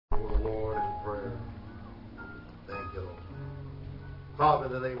Father,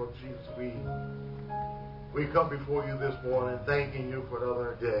 in the name of Jesus, we come before you this morning thanking you for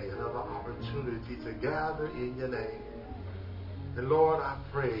another day, another opportunity to gather in your name. And Lord, I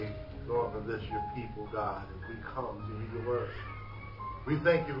pray, Lord, for this your people, God, as we come to hear your word. We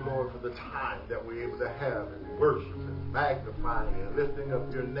thank you, Lord, for the time that we're able to have in worship and magnifying and lifting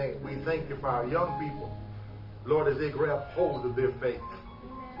up your name. We thank you for our young people, Lord, as they grab hold of their faith,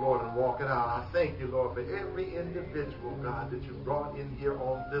 Lord, and walk it out. I thank you, Lord, for every individual, God, that you brought in here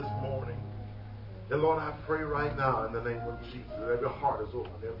on this morning. And Lord, I pray right now in the name of Jesus that every heart is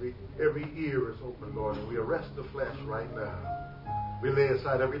open, every ear is open, Lord, and we arrest the flesh right now. We lay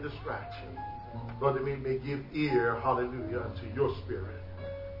aside every distraction, Lord, that we may give ear, hallelujah, unto your spirit.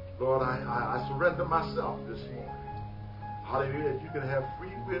 Lord, I surrender myself this morning. Hallelujah, that you can have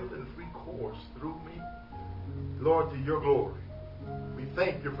free will and free course through me, Lord, to your glory. We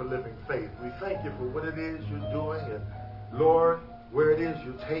thank you for living faith. We thank you for what it is you're doing, and Lord, where it is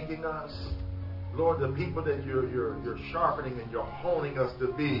you're taking us. Lord, the people that you're sharpening and you're honing us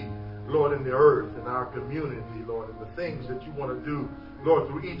to be, Lord, in the earth, in our community, Lord, and the things that you want to do, Lord,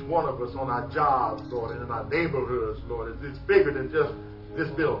 through each one of us on our jobs, Lord, and in our neighborhoods, Lord. It's bigger than just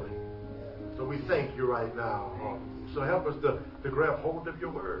this building. So we thank you right now. So help us to grab hold of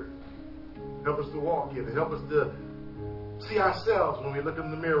your word. Help us to walk in it. Help us to see ourselves when we look in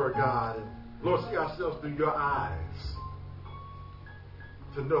the mirror, God. And Lord, see ourselves through your eyes.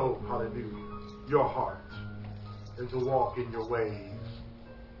 To know, hallelujah, your heart. And to walk in your ways.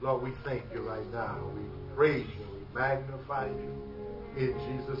 Lord, we thank you right now. We praise you. We magnify you. In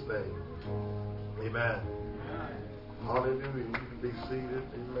Jesus' name. Amen. Hallelujah. You can be seated.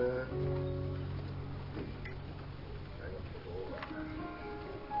 Amen.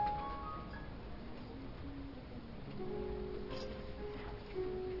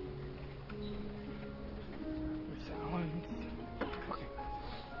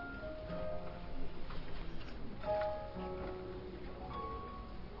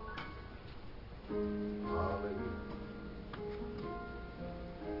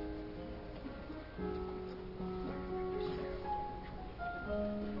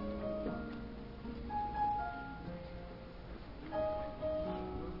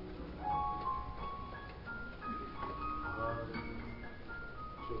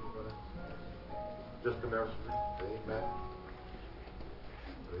 Just the nursery. Amen.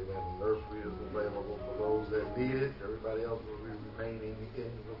 Amen. The nursery is available for those that need it. Everybody else will be remaining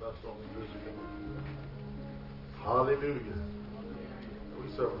in with us on this week. Hallelujah.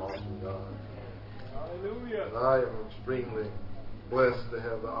 We serve an awesome God. Hallelujah. And I am extremely blessed to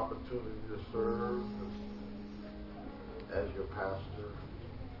have the opportunity to serve as your pastor.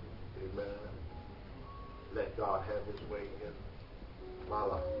 Amen. Let God have his way in my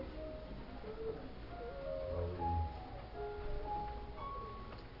life.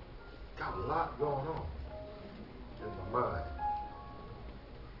 Got a lot going on in my mind.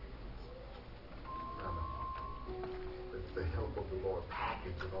 With the help of the Lord,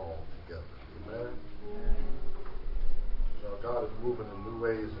 package it all together. Amen. So God is moving in new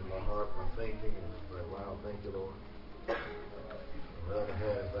ways in my heart, my thinking, and it's like, wow, thank you, Lord. On the other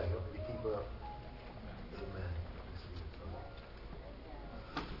hand, I help you keep up. Amen.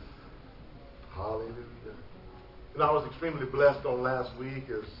 Hallelujah. And I was extremely blessed on last week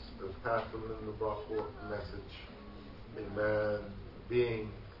as Pastor Linda brought forth the message. Amen. Being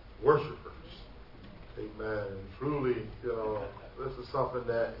worshipers. Amen. And truly, this is something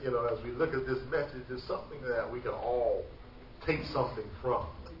that, as we look at this message, is something that we can all take something from.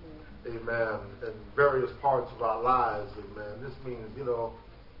 Amen. In various parts of our lives. Amen. This means,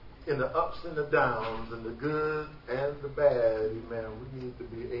 in the ups and the downs, and the good and the bad, amen, we need to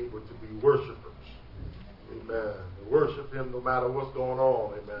be able to be worshipers. Amen. Worship him no matter what's going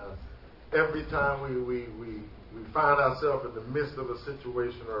on. Amen. Every time we find ourselves in the midst of a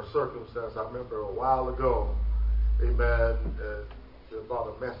situation or a circumstance. I remember a while ago, amen,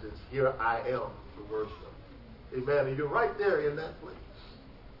 about a message, here I am to worship. Amen. And you're right there in that place,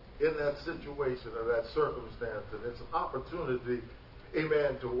 in that situation or that circumstance. And it's an opportunity,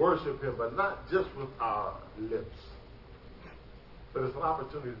 amen, to worship him, but not just with our lips, but it's an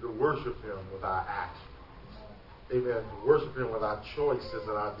opportunity to worship him with our actions. Amen. To worship him with our choices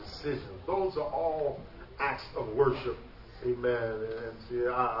and our decisions. Those are all acts of worship. Amen. And see,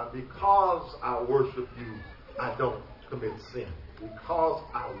 because I worship you, I don't commit sin. Because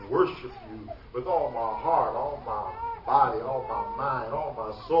I worship you with all my heart, all my body, all my mind, all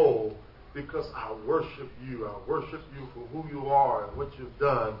my soul, because I worship you. I worship you for who you are and what you've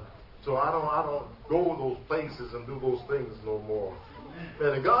done. So I don't go those places and do those things no more.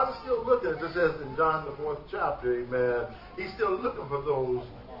 Man, and God is still looking, as it says in John the 4th chapter, amen. He's still looking for those,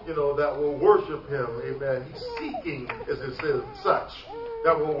 that will worship him, amen. He's seeking, as it says, such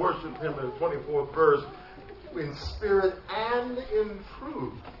that will worship him in the 24th verse, in spirit and in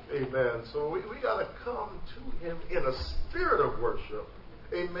truth, amen. So we got to come to him in a spirit of worship,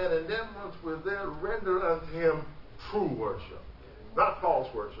 amen. And then once we're there, render unto him true worship. Not false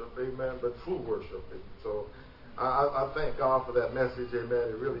worship, amen, but true worship. So I thank God for that message, amen.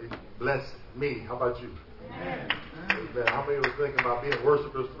 It really blessed me. How about you? Amen. Amen. How many was thinking about being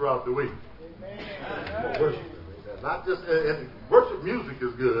worshipers throughout the week? Amen. Worship, amen. Not just, and worship music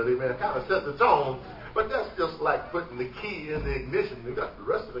is good, amen. Kind of set the tone, but that's just like putting the key in the ignition. You got the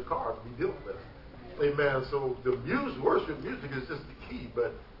rest of the car to be dealing with. Amen. So the music, worship music is just the key,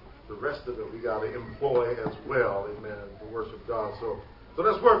 but the rest of it we got to employ as well, amen, to worship God. So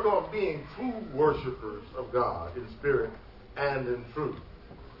let's work on being true worshipers of God in spirit and in truth.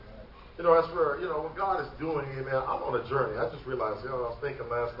 As for, what God is doing, amen, I'm on a journey. I just realized, I was thinking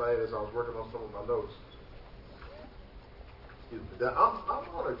last night as I was working on some of my notes, that I'm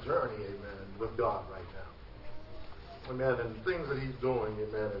on a journey, amen, with God right now. Amen, and things that he's doing,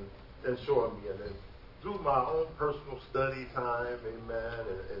 amen, and showing me, and through my own personal study time, amen,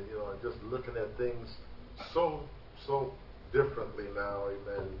 and just looking at things so differently now,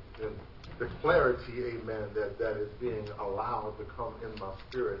 amen, and the clarity, amen, that is being allowed to come in my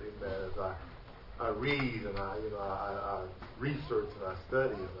spirit, amen, as I read and I research and I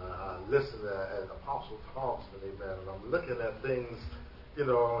study and I listen at Apostle Thompson, amen, and I'm looking at things,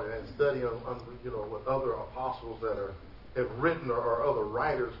 and studying with other apostles that have written or other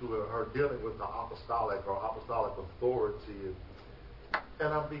writers who are dealing with the apostolic authority.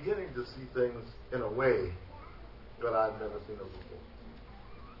 And I'm beginning to see things in a way that I've never seen them before.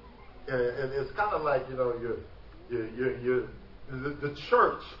 And it's kind of like, the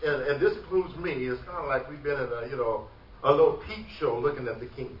church, and this includes me, it's kind of like we've been in a little peep show looking at the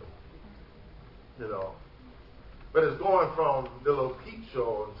kingdom. But it's going from the little peep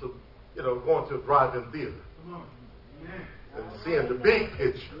show to, going to a drive-in theater. And seeing the big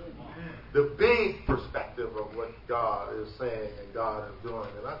picture, the big perspective of what God is saying and God is doing.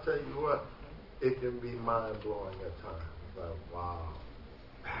 And I tell you what, it can be mind-blowing at times. Like, wow,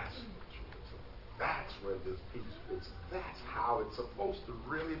 that's what Jerusalem. That's where this peace is. That's how it's supposed to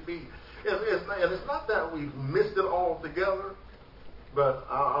really be. And it's not that we've missed it altogether, but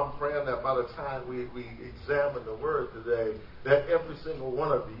I'm praying that by the time we examine the Word today, that every single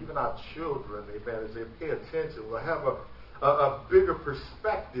one of you, even our children, amen, as they pay attention, will have a bigger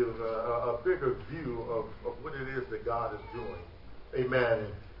perspective, a bigger view of what it is that God is doing. Amen.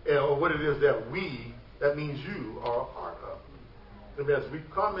 And what it is that means you, are a part of. Amen. As we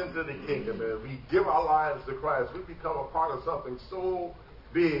come into the kingdom and we give our lives to Christ, we become a part of something so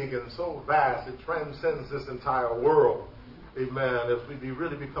big and so vast, it transcends this entire world. Amen. As we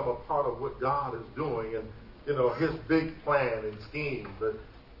really become a part of what God is doing and, his big plan and scheme. But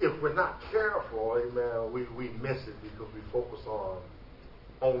if we're not careful, amen, we miss it because we focus on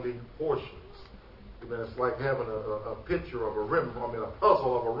only portions. Amen. It's like having a picture of a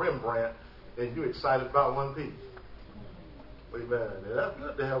puzzle of a Rembrandt, and you're excited about one piece. Amen. And that's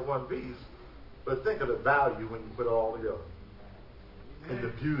good to have one piece, but think of the value when you put it all together, and the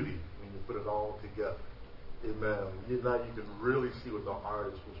beauty when you put it all together. Amen. Now you can really see what the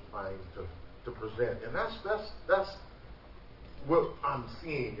artist was trying to present, and that's what I'm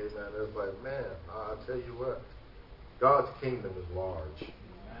seeing. Amen. It's like, man, I tell you what, God's kingdom is large.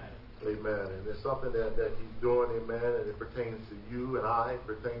 Amen. And it's something that he's doing, amen, and it pertains to you and I. It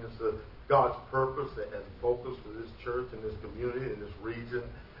pertains to God's purpose and focus for this church and this community and this region.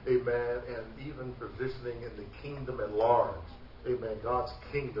 Amen. And even positioning in the kingdom at large. Amen. God's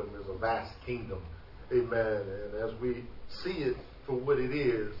kingdom is a vast kingdom. Amen. And as we see it for what it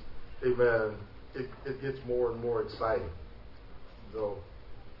is, amen, it gets more and more exciting. So,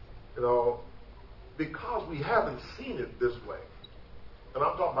 because we haven't seen it this way, and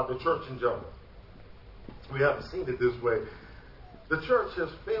I'm talking about the church in general, we haven't seen it this way, the church has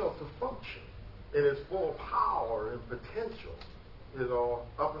failed to function in its full power and potential,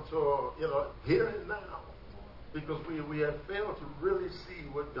 up until, here and now. Because we have failed to really see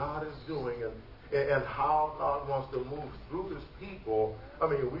what God is doing and how God wants to move through his people. I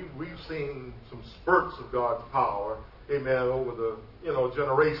mean, we've seen some spurts of God's power, amen, over the,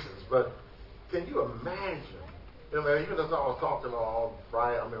 generations. But can you imagine? Even as I was talking on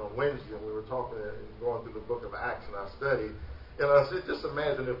Wednesday, and we were talking and going through the book of Acts in our study, and I said, just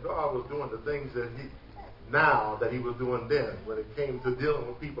imagine if God was doing the things that he was doing then when it came to dealing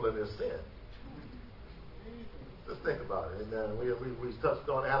with people in their sin. Just think about it. Amen. We touched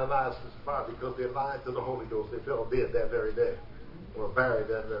on Ananias and Sapphira because they lied to the Holy Ghost. They fell dead that very day, or buried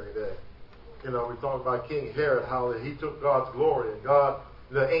that very day. You know, we talked about King Herod, how he took God's glory, and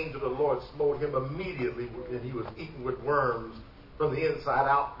the angel of the Lord smote him immediately, and he was eaten with worms from the inside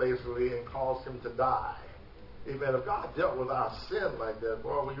out, basically, and caused him to die. Amen. If God dealt with our sin like that,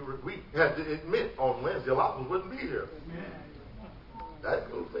 boy, we had to admit on Wednesday, a lot of us wouldn't be here. Amen. That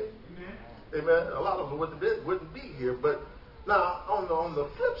includes me. Amen. A lot of us wouldn't be here. But now, on the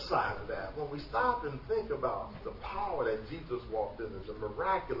flip side of that, when we stop and think about the power that Jesus walked in, the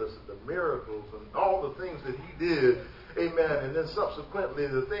miraculous and the miracles and all the things that he did, amen, and then subsequently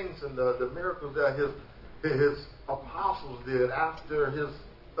the things and the miracles that his apostles did after his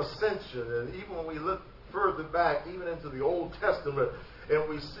ascension, and even when we look further back, even into the Old Testament, and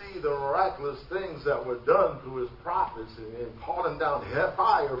we see the miraculous things that were done through his prophets and calling down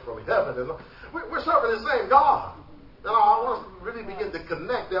fire from heaven. And we're serving the same God. And I want us to really begin to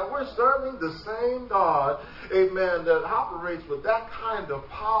connect that we're serving the same God, amen, that operates with that kind of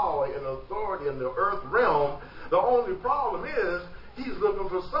power and authority in the earth realm. The only problem is he's looking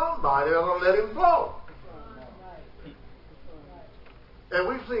for somebody that'll let him flow. And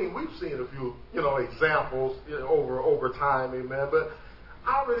we've seen a few, examples over time, amen. But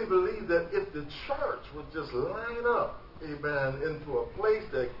I really believe that if the church would just line up, amen, into a place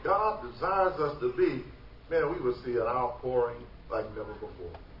that God desires us to be, man, we would see an outpouring like never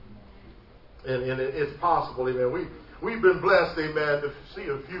before. And it's possible, amen. We've been blessed, amen, to see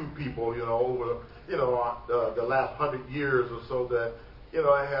a few people, over the last 100 years or so that,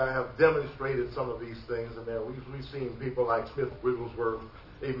 have demonstrated some of these things. Amen. We've seen people like Smith Wigglesworth,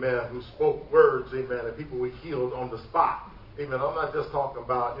 amen, who spoke words, amen, and people were healed on the spot. Amen. I'm not just talking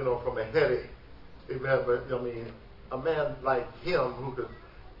about, from a headache. Amen. But, a man like him who could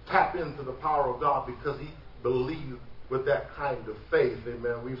tap into the power of God because he believed with that kind of faith.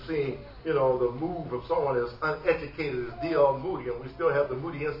 Amen. We've seen, the move of someone as uneducated as D.L. Moody, and we still have the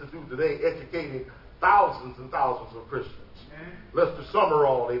Moody Institute today educating thousands and thousands of Christians. Lester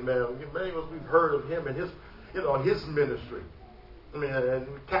Summerall, amen. Many of us, we've heard of him and his ministry. I mean, and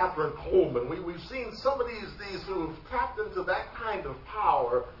Catherine Coleman. We've seen some of these who have tapped into that kind of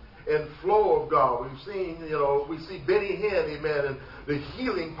power and flow of God. We've seen, we see Benny Hinn, amen, and the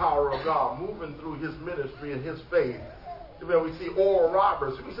healing power of God moving through his ministry and his faith. Amen. We see Oral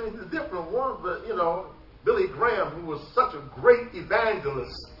Roberts. We see the different ones, but, Billy Graham, who was such a great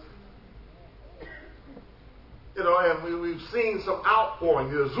evangelist. And we've seen some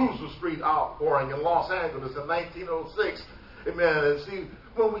outpouring, the Azusa Street outpouring in Los Angeles in 1906. Amen. And see,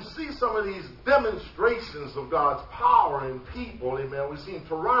 when we see some of these demonstrations of God's power in people, amen, we've seen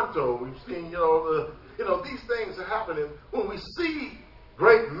Toronto, we've seen, these things are happening. When we see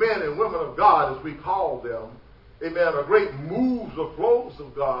great men and women of God, as we call them, amen, or great moves or flows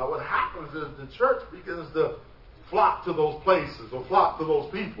of God, what happens is the church begins to flock to those places or flock to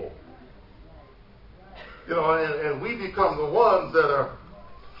those people. And we become the ones that are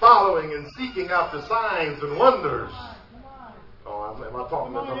following and seeking after signs and wonders. Oh, am I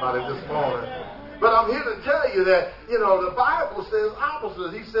talking to somebody this morning? But I'm here to tell you that, the Bible says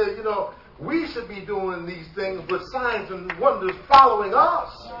opposite. He said, we should be doing these things with signs and wonders following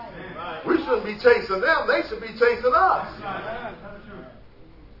us. We shouldn't be chasing them. They should be chasing us.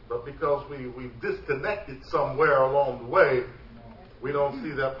 But because we've disconnected somewhere along the way, we don't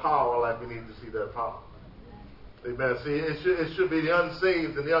see that power like we need to see that power. Amen. See, it should be the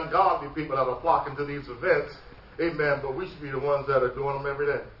unsaved and the ungodly people that are flocking to these events. Amen. But we should be the ones that are doing them every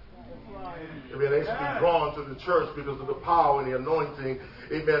day. Amen. They should be drawn to the church because of the power and the anointing.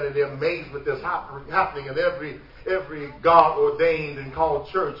 Amen. And the amazement that's happening in every God-ordained and called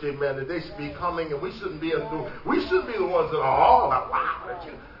church. Amen. That they should be coming, and we shouldn't be the ones that are, wow,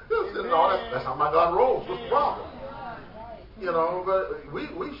 that's how my God rolls. What's the problem? But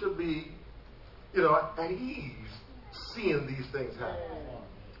we should be, at ease seeing these things happen.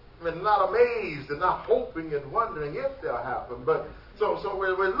 I mean, not amazed and not hoping and wondering if they'll happen. But so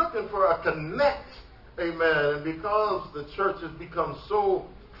we're looking for a connect, amen. And because the church has become so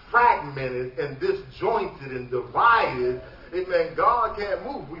fragmented and disjointed and divided, amen, God can't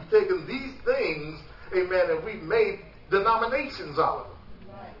move. We've taken these things, amen, and we've made denominations out of them.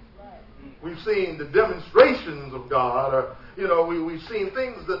 We've seen the demonstrations of God, or, we've seen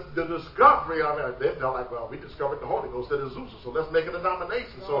things that the discovery, they're like, well, we discovered the Holy Ghost at Azusa, so let's make a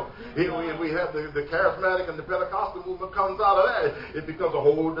denomination. So we have the charismatic and the Pentecostal movement comes out of that. It becomes a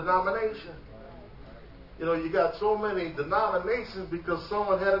whole denomination. You got so many denominations because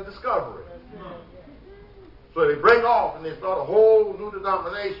someone had a discovery. So they break off and they start a whole new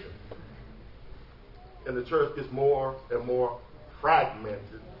denomination. And the church gets more and more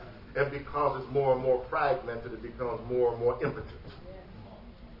fragmented. And because it's more and more fragmented, it becomes more and more impotent.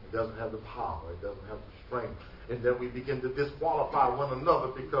 It doesn't have the power. It doesn't have the strength. And then we begin to disqualify one another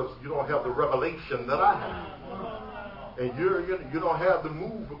because you don't have the revelation that I have. And you don't have the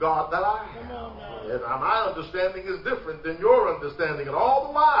move of God that I have. And my understanding is different than your understanding. And all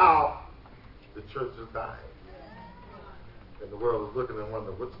the while, the church is dying. And the world is looking and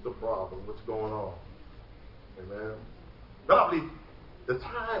wondering, what's the problem? What's going on? Amen. But I believe the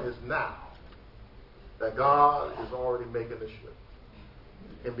time is now that God is already making a shift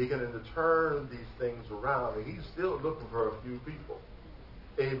and beginning to turn these things around. And he's still looking for a few people,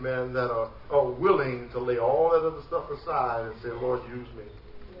 amen, that are willing to lay all that other stuff aside and say, Lord, use me.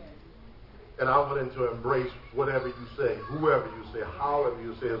 And I'm willing to embrace whatever you say, whoever you say, however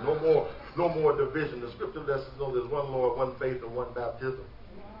you say. There's no more division. The scripture lets us know there's one Lord, one faith, and one baptism.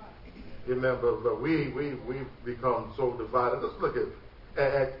 Remember, but we've become so divided. Let's look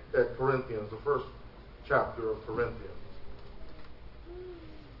at Corinthians, the first chapter of Corinthians.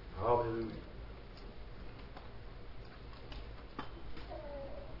 Hallelujah.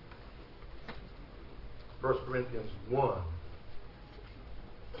 First Corinthians 1.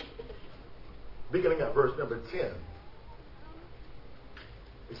 Beginning at verse number 10.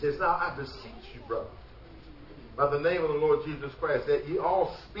 It says, now I beseech you, brother, by the name of the Lord Jesus Christ, that ye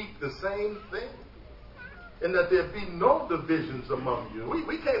all speak the same thing, and that there be no divisions among you.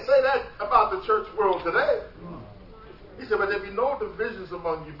 We can't say that about the church world today. He said, but there be no divisions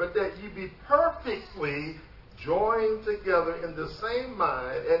among you, but that ye be perfectly joined together in the same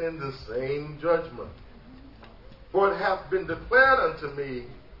mind and in the same judgment. For it hath been declared unto me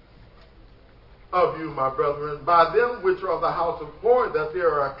of you, my brethren, by them which are of the house of Corinth, that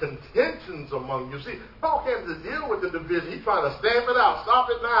there are contentions among you. See, Paul came to deal with the division. He's trying to stamp it out, stop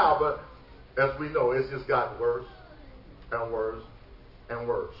it now. But as we know, it's just gotten worse and worse and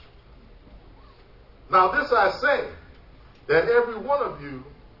worse. Now this I say, that every one of you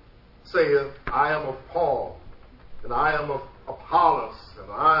saith, I am of Paul, and I am of Apollos, and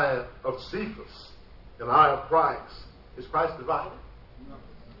I am of Cephas, and I of Christ. Is Christ divided?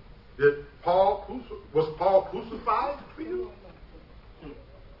 Was Paul crucified for you?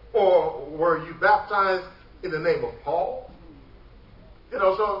 Or were you baptized in the name of Paul? You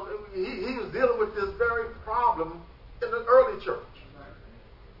know, so he was dealing with this very problem in the early church.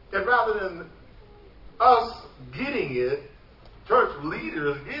 And rather than us getting it, church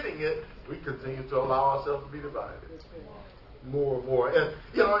leaders getting it, we continue to allow ourselves to be divided more and more. And,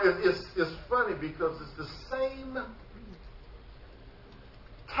 you know, it's funny because it's the same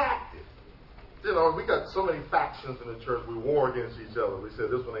tactic. You know, we got so many factions in the church. We war against each other. We say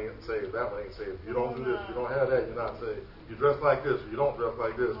this one ain't saved, that one ain't saved. If you don't do this, you don't have that, you're not saved. You dress like this, you don't dress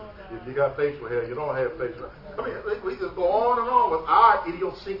like this. If you got facial hair, you don't have facial hair. I mean, we just go on and on with our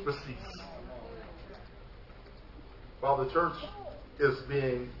idiosyncrasies, while the church is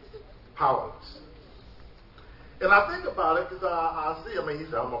being powerless. And I think about it because I see, I mean, he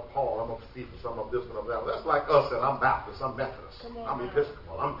said, I'm of Paul, I'm of Cephas, I'm of this one, I'm that one. That's like us, and I'm Baptist, I'm Methodist, I'm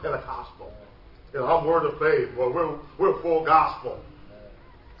Episcopal, I'm Pentecostal. You know, I'm Word of Faith. Well, we're full gospel.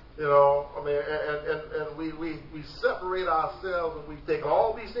 You know, I mean, and we separate ourselves and we take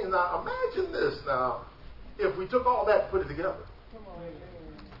all these things. Now, imagine this now, if we took all that and put it together.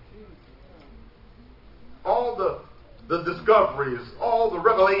 All the discoveries, all the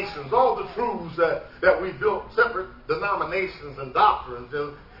revelations, all the truths that we built separate denominations and doctrines,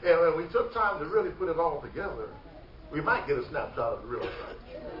 and we took time to really put it all together, we might get a snapshot of the real church.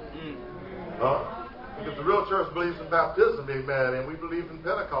 Because the real church believes in baptism, amen, and we believe in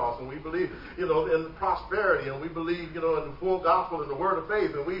Pentecost, and we believe, you know, in prosperity, and we believe, you know, in the full gospel and the word of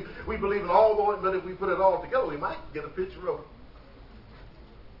faith, and we believe in all those, but if we put it all together, we might get a picture of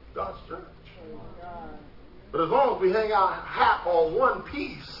God's church. But as long as we hang our hat on one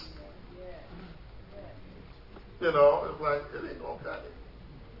piece, you know, it's like, it ain't gonna cut it.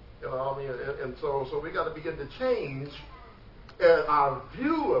 You know, I mean, and so we got to begin to change our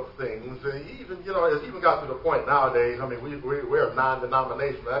view of things. And even, you know, it's even got to the point nowadays, I mean, we're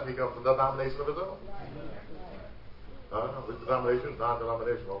non-denominational. That becomes a denomination of its own. Which denomination?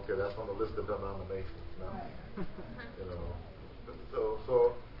 Non-denominational. Okay, that's on the list of denominations now. You know,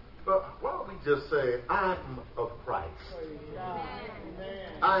 so but why don't we just say, I'm of Christ.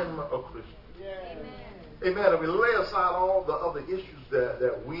 I'm a Christian. Amen. And we lay aside all the other issues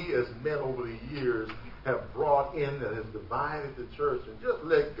that we as men over the years have brought in that has divided the church, and just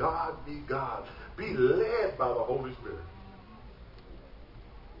let God be God. Be led by the Holy Spirit.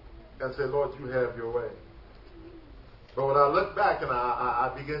 And say, Lord, you have your way. But when I look back and I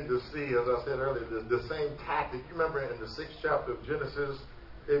begin to see, as I said earlier, the same tactic. You remember in the 6th chapter of Genesis,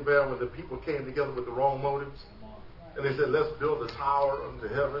 amen, when the people came together with the wrong motives? And they said, let's build a tower unto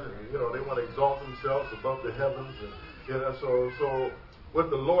heaven. And, they want to exalt themselves above the heavens. And, so what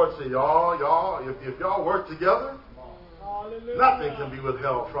the Lord said, y'all, if y'all work together, nothing can be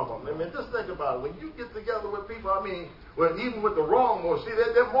withheld from them. I mean, just think about it. When you get together with people, even with the wrong motive, see,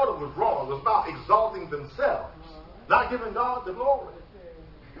 their motive was wrong. It was about exalting themselves, not giving God the glory.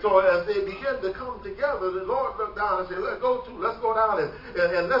 So as they began to come together, the Lord looked down and said, let's go down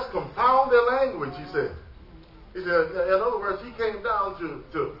and let's confound their language, he said. He said, in other words, he came down to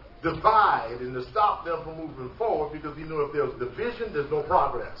divide and to stop them from moving forward, because he knew if there's division, there's no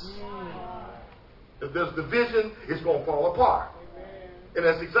progress. If there's division, it's going to fall apart. And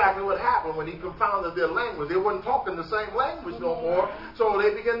that's exactly what happened when he confounded their language. They weren't talking the same language no more, so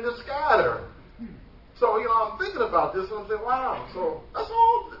they began to scatter. So, I'm thinking about this, and I'm saying, wow. So that's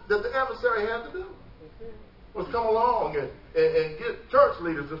all that the adversary had to do, was come along and get church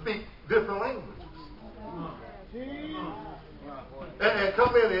leaders to speak different languages. And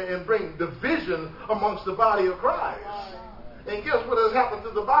come in and bring division amongst the body of Christ. And guess what has happened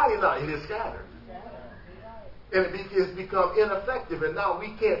to the body now? It is scattered. And it's become ineffective. And now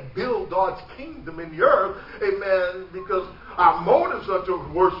we can't build God's kingdom in the earth, amen, because our motives are to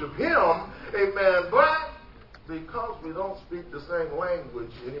worship Him, amen, but because we don't speak the same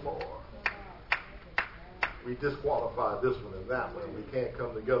language anymore, we disqualify this one and that one, and we can't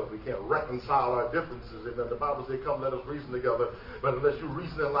come together. We can't reconcile our differences. Amen. The Bible says, come, let us reason together. But unless you're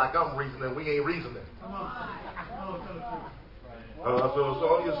reasoning like I'm reasoning, we ain't reasoning.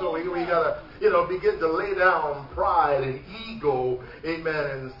 So we got to, begin to lay down pride and ego,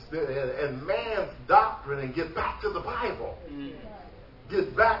 amen, and man's doctrine, and get back to the Bible.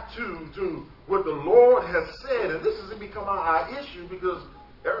 Get back to what the Lord has said. And this has become our issue, because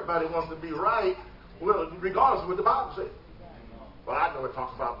everybody wants to be right, regardless of what the Bible says. Well, I know it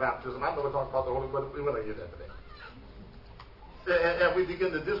talks about baptism. I know it talks about the Holy Spirit. We're going to get that today. And we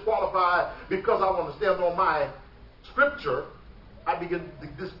begin to disqualify, because I want to stand on my scripture, I begin to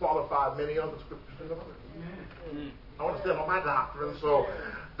disqualify many other scriptures in the Bible. I want to stand on my doctrine, so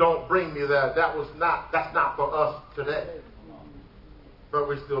don't bring me that. That's not for us today. But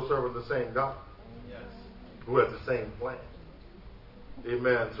we're still serving the same God, who has the same plan.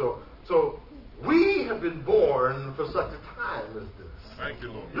 Amen. So we have been born for such a time as this. Thank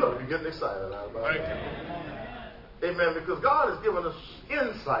you, Lord. You ought to be getting excited about that. Thank you. Amen. Because God has given us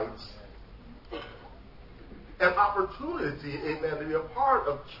insights and opportunity, amen, to be a part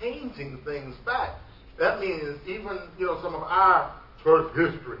of changing things back. That means even, some of our church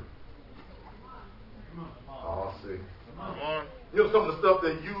history. Oh, see. Come on. Some of the stuff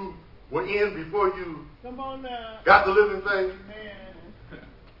that you were in before you got the living faith.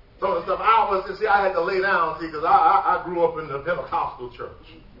 Some of the stuff I had to lay down, because I grew up in the Pentecostal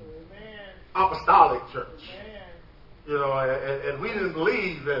church. Apostolic church. And we didn't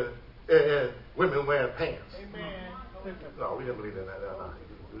believe in women wearing pants. No, we didn't believe in that. No.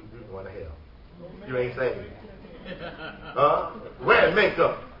 You're going to hell. You ain't saved. Wearing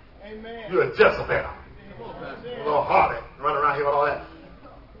makeup. You're a Jezebel. A little harlot running around here with all that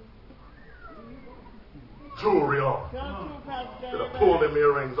jewelry on. Should have pulled them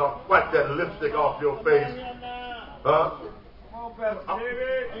earrings off, wipe that lipstick off your face.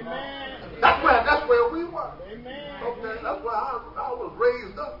 That's where we were. Okay, that's where I was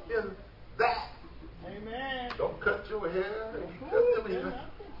raised up in that. Don't cut your hair. You cut them hair.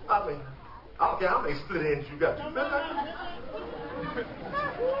 I don't care how many split ends you got. You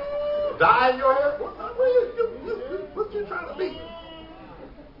dye your hair? What you trying to be?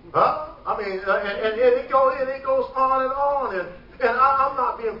 And it goes on and on. And I'm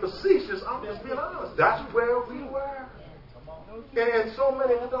not being facetious. I'm just being honest. That's where we were. And so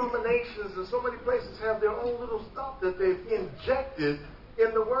many denominations and so many places have their own little stuff that they've injected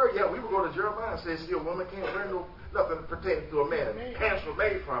in the word. Yeah, we would go to Jeremiah and say, see, a woman can't wear nothing pertaining to a man. Pants were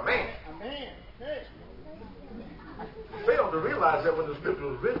made for a man. Failed to realize that when the scripture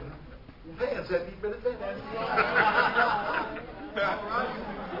was written, pants hadn't even been invented.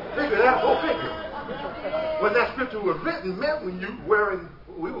 Figure that, go figure. When that scripture was written, meant when you were wearing,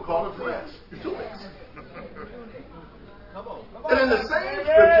 we would call it dress, tunics. And then the same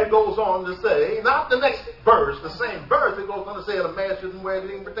scripture goes on to say, not the next verse, the same verse, it goes on to say that a man shouldn't wear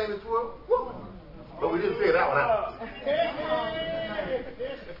anything pertaining to a woman. But we didn't figure that one out.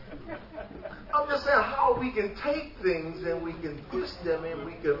 I'm just saying how we can take things and we can twist them and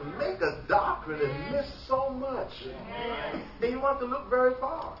we can make a doctrine and miss so much. And you want to look very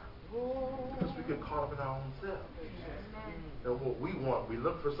far. Because we get caught up in our own self. And what we want, we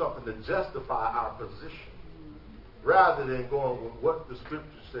look for something to justify our position. Rather than going with what the scripture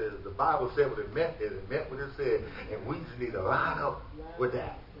says. The Bible said what it meant, and it meant what it said. And we just need to line up with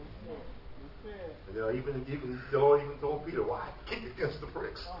that. You know, even the Lord even told Peter, why kick against the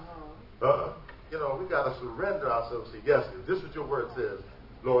pricks? You know, we got to surrender ourselves and say, yes, if this is what your word says,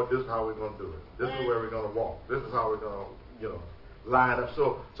 Lord, this is how we're going to do it. This is where we're going to walk. This is how we're going to, you know, line up.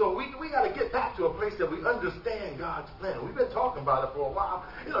 So we got to get back to a place that we understand God's plan. We've been talking about it for a while.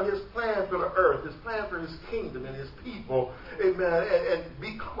 You know, his plan for the earth, his plan for his kingdom and his people, amen, and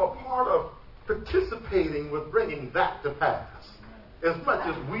become a part of participating with bringing that to pass. As much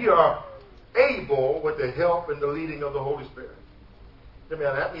as we are able with the help and the leading of the Holy Spirit.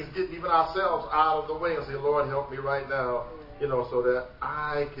 Amen. That means getting even ourselves out of the way and say, Lord, help me right now, you know, so that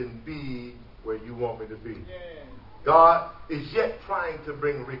I can be where you want me to be. God is yet trying to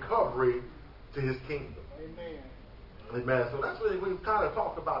bring recovery to his kingdom. Amen. So that's what we've kind of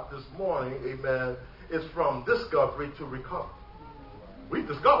talked about this morning, amen, is from discovery to recovery. We've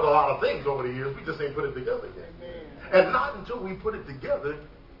discovered a lot of things over the years. We just ain't put it together yet. And not until we put it together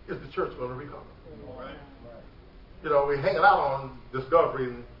is the church going to recover. You know, we're hanging out on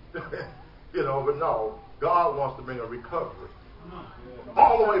discovery, you know, but no, God wants to bring a recovery.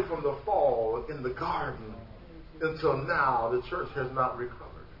 All the way from the fall in the garden until now, the church has not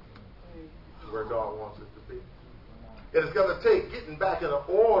recovered where God wants it to be. And it's going to take getting back in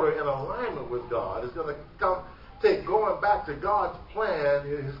order and alignment with God. It's going to take going back to God's plan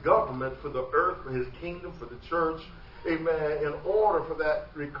in his government for the earth, for his kingdom, for the church, amen, in order for that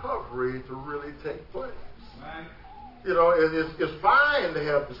recovery to really take place. Right. You know, it's fine to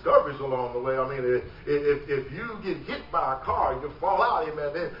have discoveries along the way. I mean, if you get hit by a car, you fall out,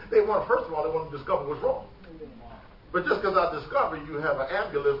 amen, they want, first of all, they want to discover what's wrong. But just because I discover you have an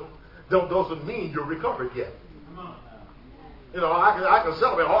aneurysm doesn't mean you're recovered yet. You know, I can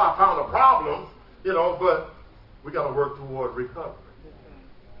celebrate, I found a problem, you know, but we got to work toward recovery.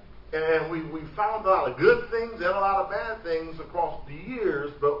 And we found a lot of good things and a lot of bad things across the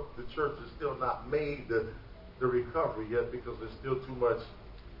years, but the church has still not made the recovery yet because there's still too much,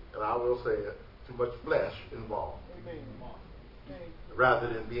 and I will say it, too much flesh involved.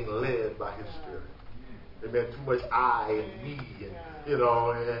 Rather than being led by his Spirit. Amen. Too much I and me, and you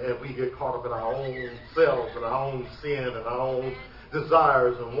know, and we get caught up in our own self and our own sin and our own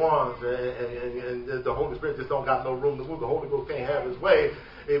desires and wants, and the Holy Spirit just don't got no room to move. The Holy Ghost can't have his way,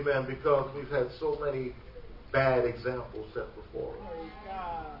 amen, because we've had so many bad examples set before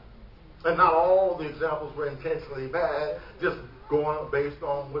us. And not all the examples were intentionally bad, just going based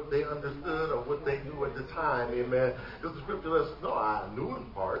on what they understood or what they knew at the time, amen. Because the scripture lets us know, I knew in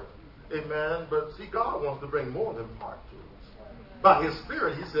part, amen, but see, God wants to bring more than part to us. By his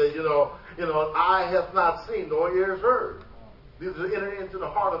Spirit, he said, you know, eye hath not seen, nor ears heard. These are entering into the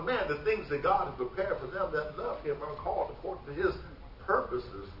heart of man, the things that God has prepared for them that love him and are called according to his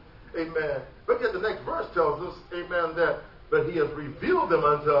purposes. Amen. But yet the next verse tells us, amen, that but he has revealed them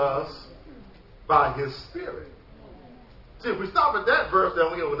unto us by his Spirit. See, if we stop at that verse,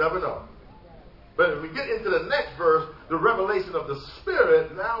 then we will never know. But if we get into the next verse, the revelation of the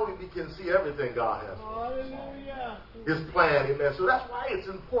Spirit, now we can see everything God has for us. Hallelujah. His plan, amen. So that's why it's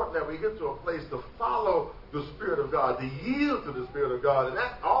important that we get to a place to follow the Spirit of God, to yield to the Spirit of God. And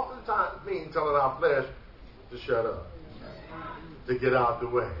that oftentimes means telling our flesh to shut up, to get out the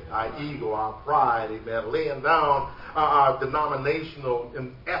way. Our ego, our pride, amen. Laying down our denominational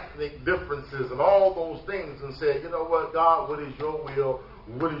and ethnic differences and all those things and say, you know what, God, what is your will?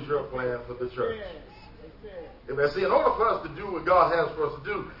 What is your plan for the church? Amen. See, in order for us to do what God has for us to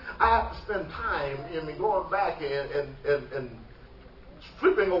do, I have to spend time in going back and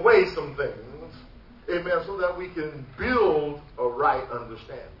stripping away some things, amen, so that we can build a right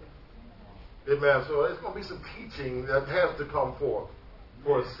understanding. Amen. So there's going to be some teaching that has to come forth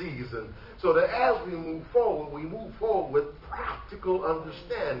for a season, so that as we move forward with practical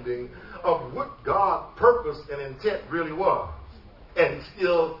understanding of what God's purpose and intent really was and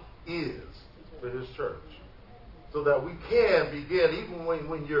still is for his church. So that we can begin, even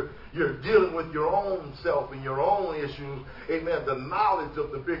when you're dealing with your own self and your own issues, amen, the knowledge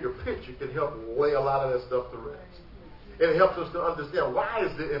of the bigger picture can help lay a lot of that stuff to rest. It helps us to understand, why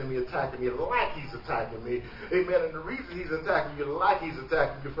is the enemy attacking me like he's attacking me? Amen. And the reason he's attacking you like he's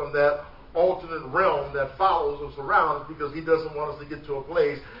attacking you from that alternate realm that follows us around is because he doesn't want us to get to a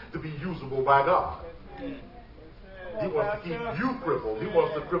place to be usable by God. He wants to keep you crippled. He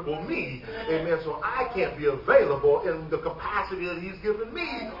wants to cripple me. Amen. So I can't be available in the capacity that he's given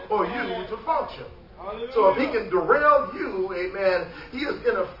me or you to function. So if he can derail you, amen, he is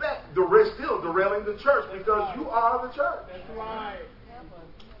in effect still derailing the church because you are the church. That's right.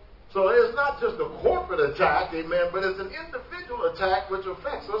 So it's not just a corporate attack, amen, but it's an individual attack which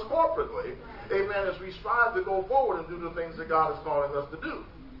affects us corporately, amen, as we strive to go forward and do the things that God is calling us to do.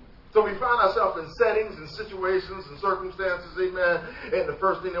 So we find ourselves in settings and situations and circumstances, amen, and the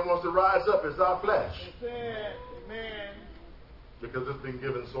first thing that wants to rise up is our flesh. That's it. Amen. Because it's been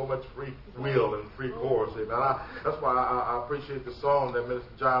given so much free will and free course, amen. That's why I appreciate the song that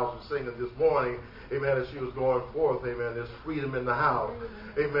Minister Giles was singing this morning, amen, as she was going forth, amen. There's freedom in the house,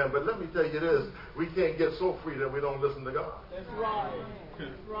 amen. But let me tell you this, we can't get so free that we don't listen to God. That's right. That's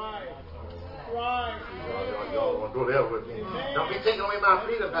right. That's right. Y'all want to go there with me. Don't be taking away my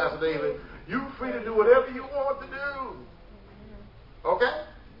freedom, Pastor David. You're free to do whatever you want to do. Okay?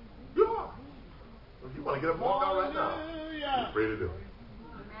 You are. If you want to get up and walk out right now, you're free to do it.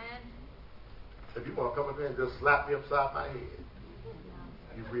 If you want to come up here and just slap me upside my head,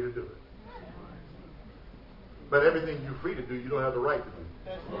 you're free to do it. But everything you're free to do, you don't have the right to do.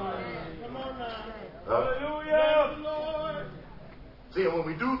 That's right. Come on now. Hallelujah. Lord. See, and when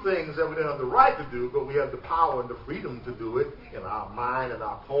we do things that we don't have the right to do, but we have the power and the freedom to do it in our mind and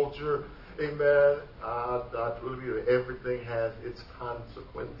our culture, amen, I truly believe everything has its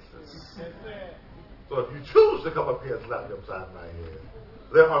consequences. That's it. So if you choose to come up here and slap me upside my head,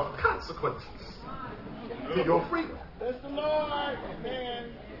 there are consequences to your freedom. That's the Lord.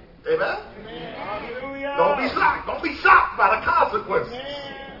 Amen. Amen? Amen. Hallelujah. Don't be shocked. Don't be shocked by the consequences.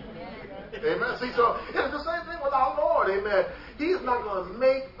 Amen. Amen. See, so it's the same thing with our Lord. Amen. He's not going to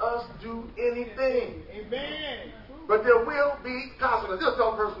make us do anything. Amen. But there will be consequences. Just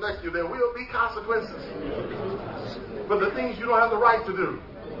tell the person next to you, there will be consequences for the things you don't have the right to do.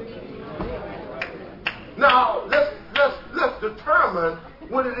 Now, let's determine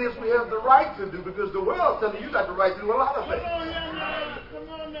what it is we have the right to do, because the world's telling you got the right to do a lot of things. Come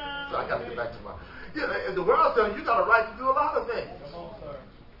on now. So I got to get back to my... Yeah, the world's telling you got a right to do a lot of things.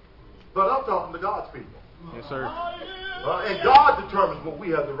 But I'm talking to God's people. Yes, sir. And God determines what we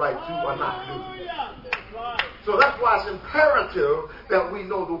have the right to or not to do. So that's why it's imperative that we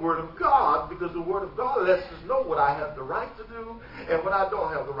know the Word of God, because the Word of God lets us know what I have the right to do and what I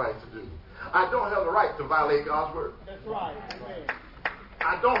don't have the right to do. I don't have the right to violate God's Word. That's right. Amen.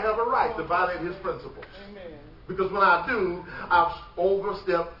 I don't have a right to violate His principles. Amen. Because when I do, I've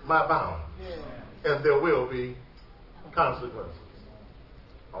overstepped my bounds. Yeah. And there will be consequences.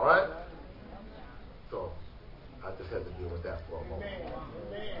 All right? So, I just had to deal with that for a moment.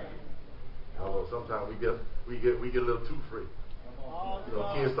 Amen. Although sometimes we get a little too free. You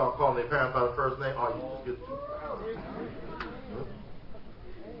know, kids start calling their parents by the first name. Oh, you just get too free.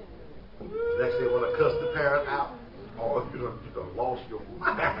 Next they want to cuss the parent out. Oh, you done lost your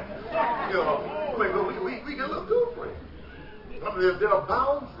mind. You know, we get a little too free. I mean, there are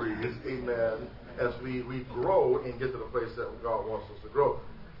boundaries, amen, as we grow and get to the place that God wants us to grow.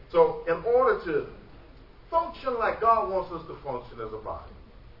 So in order to function like God wants us to function as a body,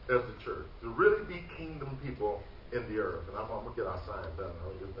 as the church, to really be kingdom people in the earth, and I'm going to get our sign done.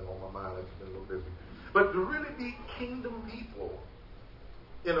 I've just been on my mind. I've just been a little busy. But to really be kingdom people,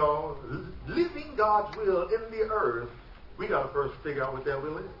 you know, living God's will in the earth, we got to first figure out what that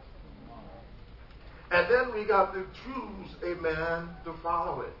will is. And then we got to choose, amen, to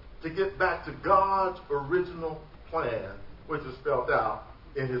follow it, to get back to God's original plan, which is spelled out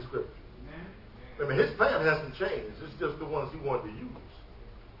in His Scripture. I mean, His plan hasn't changed. It's just the ones He wanted to use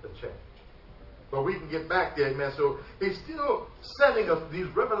that changed. But we can get back there, amen. So He's still sending us these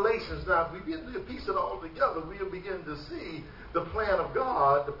revelations. Now, if we begin to piece it all together, we'll begin to see the plan of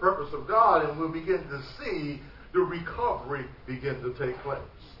God, the purpose of God, and we'll begin to see the recovery begin to take place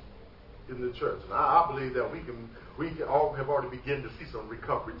in the church. And I believe that we can all have already begun to see some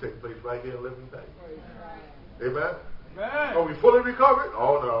recovery take place right here in Living Faith. Amen? Amen. Are we fully recovered?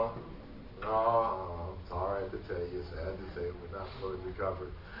 Oh, no. No, I'm sorry to tell you, sad to say we're not fully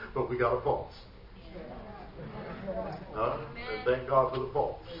recovered. But we got a pulse. And thank God for the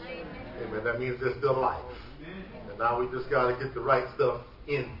pulse. Amen. That means there's still life. And now we just got to get the right stuff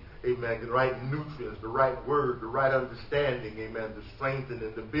in. Amen. The right nutrients, the right word, the right understanding. Amen. To strengthen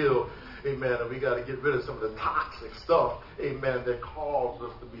and to build. Amen. And we got to get rid of some of the toxic stuff. Amen. That caused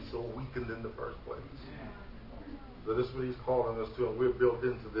us to be so weakened in the first place. So this is what He's calling us to, and we're built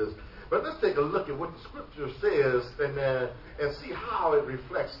into this. But let's take a look at what the Scripture says, amen, and see how it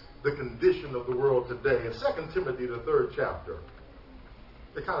reflects the condition of the world today. In 2 Timothy, the 3rd chapter,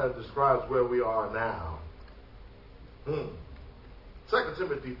 it kind of describes where we are now. 2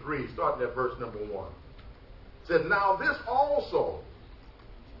 Timothy 3, starting at verse number 1, said, "Now this also,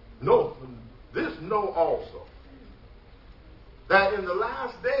 note, this know also that in the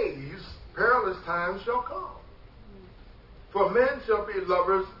last days perilous times shall come. For men shall be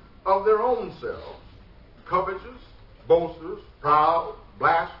lovers of their own selves, covetous, boasters, proud,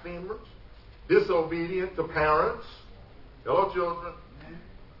 blasphemers, disobedient to parents. Hello, children.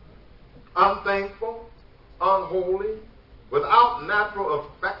 Unthankful, unholy, without natural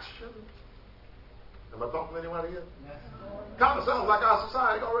affection. Am I talking to anyone here? Kind of sounds like our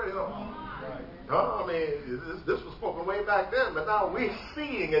society already. I mean, this was spoken way back then, but now we're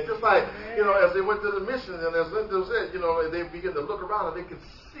seeing it. Just like, as they went to the mission, and as Linda said, they begin to look around and they could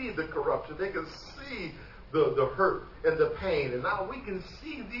see the corruption. They could see the hurt and the pain. And now we can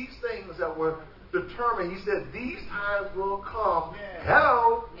see these things that were determined. He said, these times will come.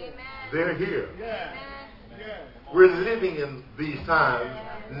 Hello. Amen. They're here. Amen. We're living in these times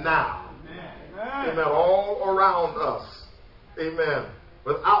now. Amen. All around us. Amen.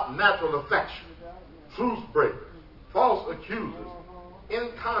 Without natural affection. Truth breakers. False accusers.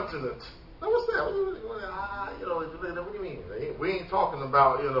 Incontinent. Now what's that? What do you mean? We ain't talking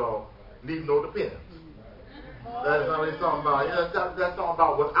about, need no dependence. That's not what he's talking about. That's talking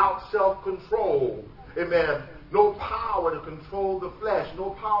about without self-control. Amen. No power to control the flesh. No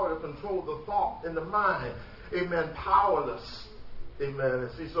power to control the thought and the mind. Amen. Powerless. Amen.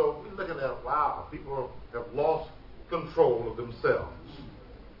 And see, so we're looking at, wow, people have lost control of themselves.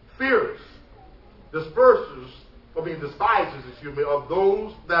 Fierce. Despisers of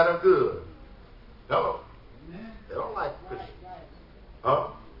those that are good. Hello. They don't like Christians. Huh?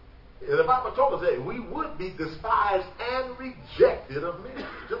 And the Bible told us that we would be despised and rejected of men,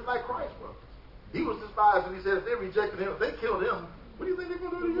 just like Christ was. He was despised, and he said if they rejected him, if they killed him, what do you think they're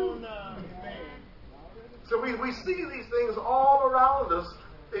going to do to you? So we see these things all around us,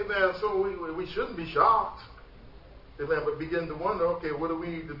 amen, so we shouldn't be shocked, amen, but begin to wonder, okay, what do we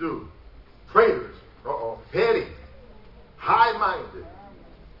need to do? Traitors, petty, high-minded,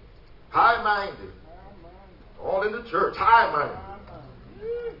 all in the church, high-minded.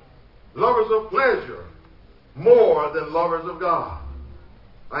 Lovers of pleasure more than lovers of God.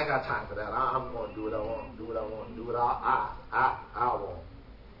 I ain't got time for that. I'm going to do what I want, do what I want.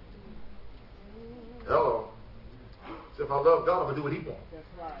 Hello. So if I love God, I'm going to do what he wants. That's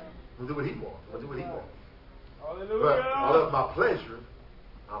right. I'm going to do what he wants. I'm going to do what he wants. Hallelujah. But I love my pleasure,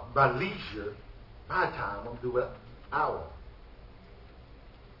 my leisure, my time. I'm going to do what I want.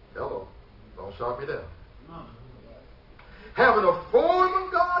 Hello. Don't shut me down. Having a form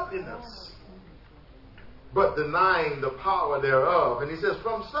of godliness, but denying the power thereof. And he says,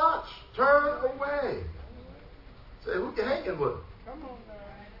 from such, turn away. Say, who you hanging with? Come on now.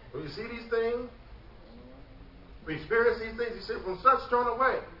 When you see these things, we experience these things, he said, from such, turn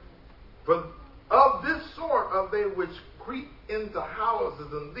away. For of this sort are they which creep into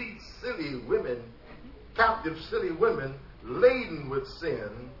houses and lead silly women, captive silly women, laden with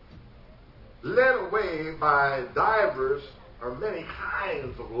sin, led away by divers or many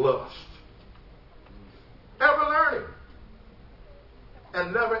kinds of lust, ever learning,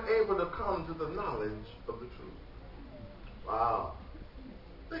 and never able to come to the knowledge of the truth. Wow.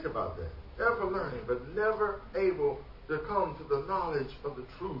 Think about that. Ever learning, but never able to come to the knowledge of the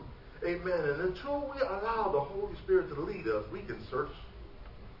truth. Amen. And until we allow the Holy Spirit to lead us, we can search,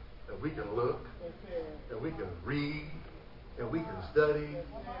 and we can look, and we can read, and we can study,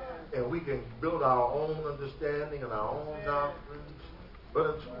 and we can build our own understanding and our own doctrines.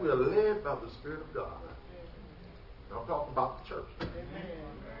 But until we are led by the Spirit of God, and I'm talking about the church,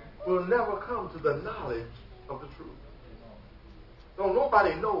 we'll never come to the knowledge of the truth. Don't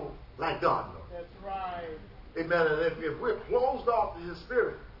nobody know like God knows. That's right. Amen. And if we're closed off to his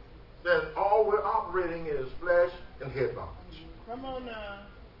Spirit, then all we're operating in is flesh and head knowledge. Come on now.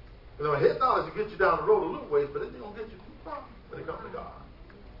 Head knowledge will get you down the road a little ways, but it ain't going to get you too far when it comes to God.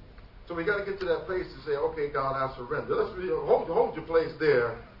 So we got to get to that place to say, okay, God, I surrender. Let's hold your place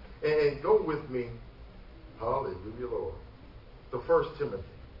there and go with me. Hallelujah, Lord. To 1 Timothy.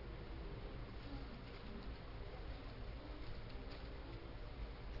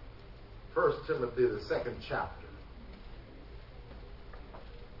 1 Timothy, the 2nd chapter.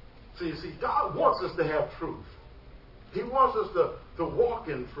 So you see, God wants us to have truth. He wants us to walk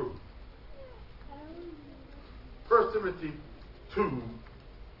in truth. 1 Timothy 2,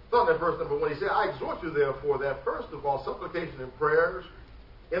 starting at verse number 1, he said, I exhort you therefore that first of all supplication and prayers,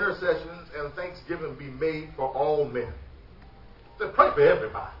 intercessions, and thanksgiving be made for all men. So pray for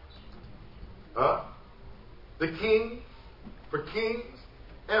everybody. The king, for kings,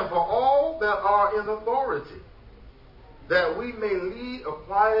 and for all that are in authority, that we may lead a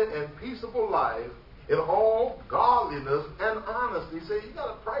quiet and peaceable life in all godliness and honesty. He said, you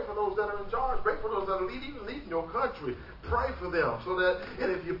got to pray for those that are in charge. Pray for those that are leading your country. Pray for them so that,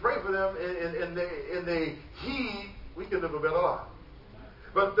 and if you pray for them and they heed, we can live a better life.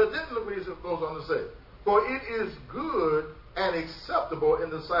 But then look what he goes on to say. For it is good and acceptable in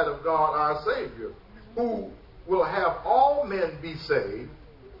the sight of God our Savior, who will have all men be saved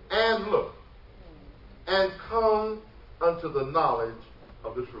and look and come unto the knowledge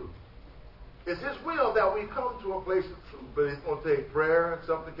of the truth. It's His will that we come to a place of truth, but it's going to take prayer and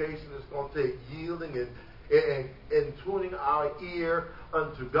supplication. It's going to take yielding and tuning our ear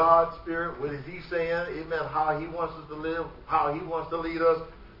unto God's Spirit. What is He saying? Amen. How He wants us to live, how He wants to lead us.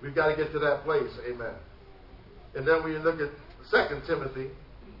 We've got to get to that place. Amen. And then we look at 2 Timothy,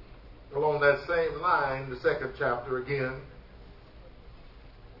 along that same line, the 2nd chapter again,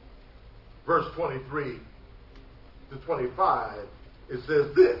 verse 23 to 25, it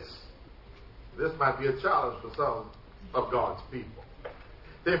says this. This might be a challenge for some of God's people.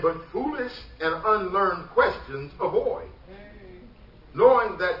 They but foolish and unlearned questions avoid,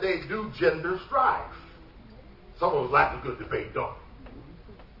 knowing that they do gender strife. Some of us like a good debate, don't we?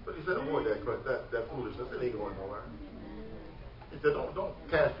 But he said, avoid that foolishness. It ain't going nowhere. He said, don't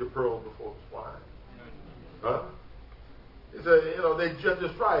cast your pearls before the swine. Huh? He said, they gender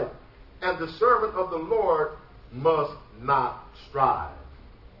strife. And the servant of the Lord must not strive.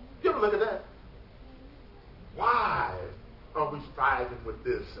 You ever look at that? Why are we striving with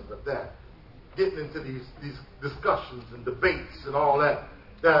this and with that? Getting into these discussions and debates and all that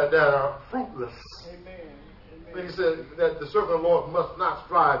are fruitless. Amen. And he said that the servant of the Lord must not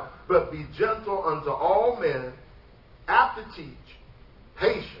strive, but be gentle unto all men, apt to teach,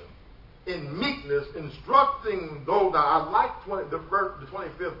 patient, in meekness, instructing those. Now, I like the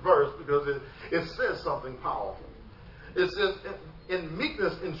 25th verse because it says something powerful. It says, in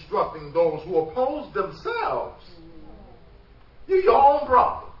meekness instructing those who oppose themselves. You're your own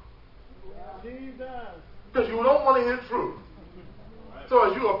problem. Because you don't want to hear truth.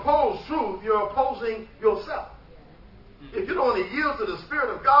 So as you oppose truth, you're opposing yourself. If you don't want to yield to the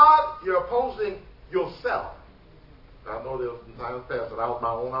Spirit of God, you're opposing yourself. I know there was some times past that I was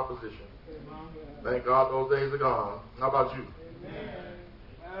my own opposition. Thank God those days are gone. How about you?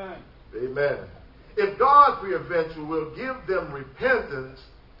 Amen. Amen. If God peradventure will give them repentance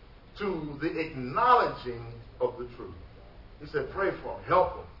to the acknowledging of the truth. He said, pray for them,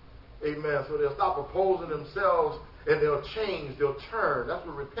 help them. Amen. So they'll stop opposing themselves and they'll change, they'll turn. That's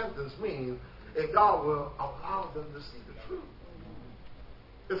what repentance means. And God will allow them to see the truth.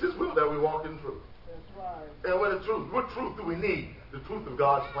 It's His will that we walk in truth. That's right. And what truth do we need? The truth of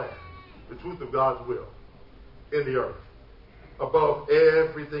God's plan. The truth of God's will in the earth. Above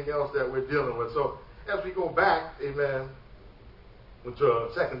everything else that we're dealing with. So as we go back, amen, to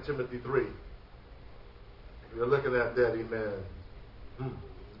 2 Timothy 3, we're looking at that, amen,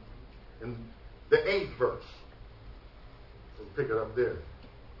 in the 8th verse. We'll pick it up there.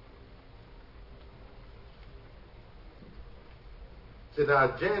 So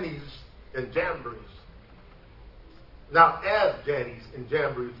now Jannes and Jambres. Now as Jannes and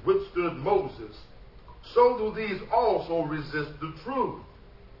Jambres withstood Moses, so do these also resist the truth.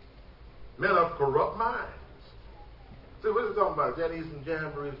 Men of corrupt minds. See, what is he talking about? Jannes and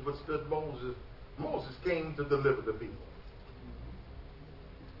Jambres withstood Moses. Moses came to deliver the people.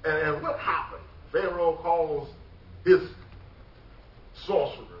 And what happened? Pharaoh calls his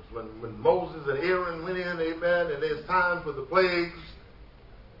sorcerers. When Moses and Aaron went in, amen, and it's time for the plagues,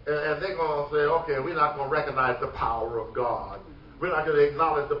 and they're going to say, okay, we're not going to recognize the power of God. We're not going to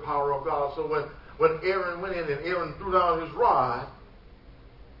acknowledge the power of God. So when Aaron went in and Aaron threw down his rod,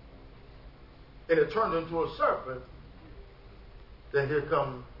 and it turned into a serpent, then here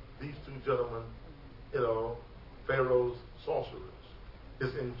come these two gentlemen, Pharaoh's sorcerers, his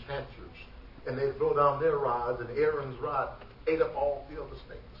enchanters. And they throw down their rods, and Aaron's rod ate up all the other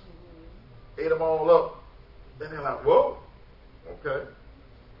snakes. Ate them all up. Then they're like, whoa, okay.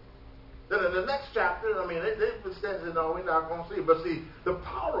 Then in the next chapter, they said, no, we're not going to see. But see, the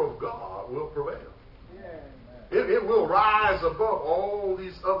power of God will prevail. Yeah, it will rise above all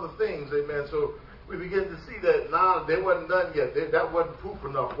these other things, amen. So we begin to see that now they wasn't done yet. That wasn't proof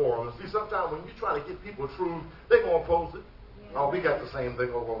enough for them. See, sometimes when you try to give people truth, they're going to oppose it. Oh, we got the same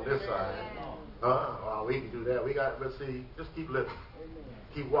thing over on this side. Oh, we can do that. But see, just keep living.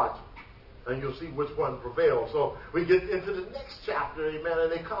 Keep watching. And you'll see which one prevails. So we get into the next chapter, amen,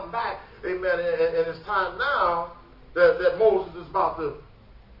 and they come back, amen, and it's time now that Moses is about to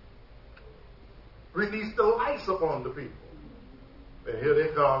release the lights upon the people. And here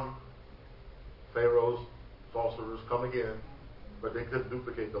they come. Pharaoh's sorcerers come again, but they couldn't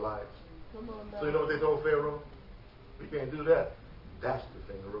duplicate the lights. So you know what they told Pharaoh? We can't do that. That's the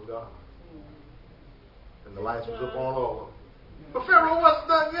finger of God. And the lights was upon all of them. But Pharaoh wasn't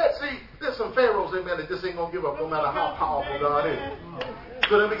done yet. See, there's some Pharaohs, amen, that just ain't going to give up no matter how powerful God is.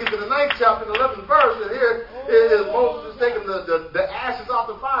 So then we get to the 9th chapter, the 11th verse, and here is Moses is taking the ashes off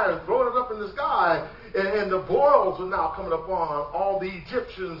the fire and throwing it up in the sky. And the boils are now coming upon all the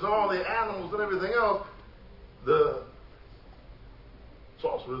Egyptians, all the animals and everything else. The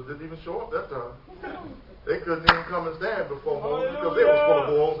sorcerers didn't even show up that time. They couldn't even come and stand before Moses because they were full of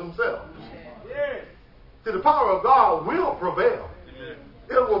boils themselves. See, the power of God will prevail.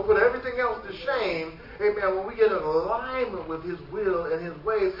 It will put everything else to shame. Amen. When we get in alignment with His will and His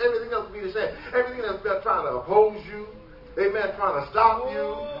ways, everything else will be the same. Everything that's been trying to oppose you, amen, trying to stop you,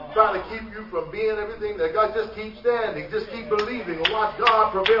 trying to keep you from being everything that God, just keep standing, just keep believing, and watch God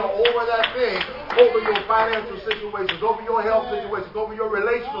prevail over that thing, over your financial situations, over your health situations, over your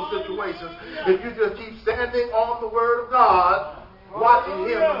relational situations. If you just keep standing on the Word of God, watching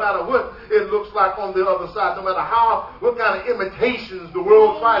Him, no matter what it looks like on the other side, no matter what kind of imitations the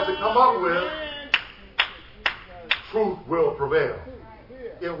world tries to come up with, truth will prevail.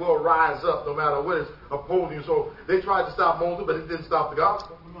 It will rise up no matter what is opposing you. So they tried to stop Moses, but it didn't stop the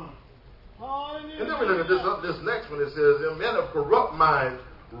gospel. And then we look at this next one. It says, men of corrupt minds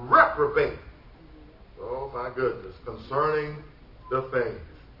reprobate. Oh my goodness. Concerning the things.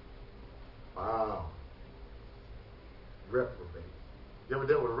 Wow. Reprobate. You ever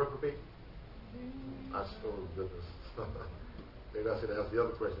dealt with a reprobate? I suppose goodness. Maybe I should ask the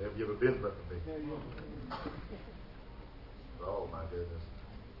other question. Have you ever been reprobate? Oh my goodness.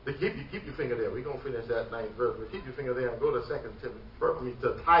 Keep your finger there. We're going to finish that 9th verse. But keep your finger there and go to 2 Timothy,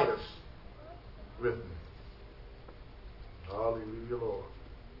 to Titus with me. Hallelujah, Lord.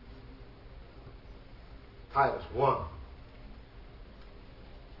 Titus 1,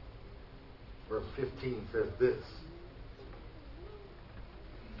 verse 15 says this.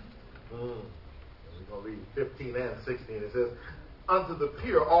 We're going to read 15 and 16. It says, unto the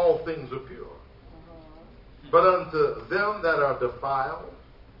pure all things are pure. But unto them that are defiled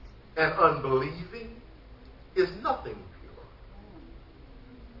and unbelieving is nothing pure.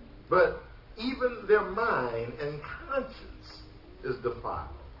 But even their mind and conscience is defiled.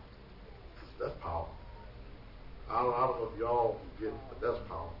 That's powerful. I don't know if y'all get it, but that's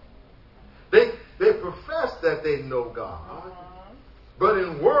powerful. They profess that they know God, but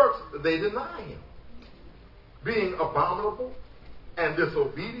in works they deny Him, being abominable and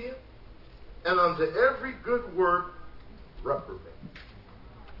disobedient, and unto every good work reprobate.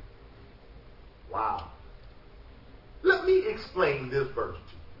 Wow. Let me explain this verse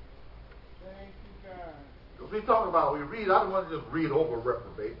to you. Thank you, God. Because we talk about, we read, I don't want to just read over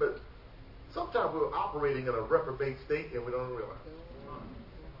reprobate, but sometimes we're operating in a reprobate state and we don't realize it.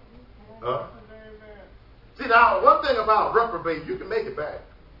 See, now, one thing about reprobate, you can make it back.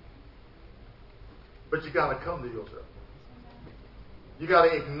 But you got to come to yourself. You got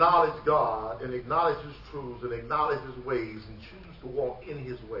to acknowledge God and acknowledge His truths and acknowledge His ways and choose to walk in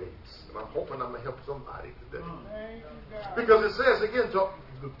His ways. And I'm hoping I'm going to help somebody today. Because it says, again, to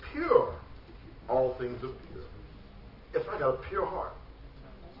the pure, all things are pure. If I got a pure heart,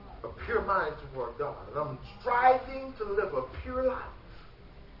 a pure mind toward God, and I'm striving to live a pure life,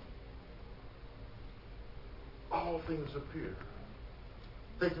 all things are pure.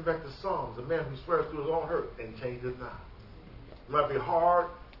 Takes me back to Psalms, a man who swears to his own hurt and changes not. It might be hard,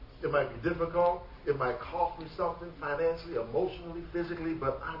 it might be difficult, it might cost me something financially, emotionally, physically,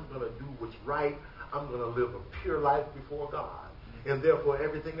 but I'm going to do what's right. I'm going to live a pure life before God. And therefore,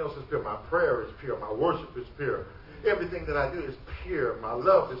 everything else is pure. My prayer is pure. My worship is pure. Everything that I do is pure. My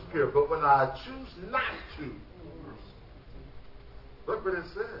love is pure. But when I choose not to, look what it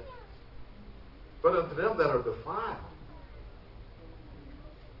says. But unto them that are defiled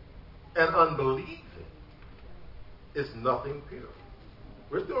and unbelieving is nothing pure.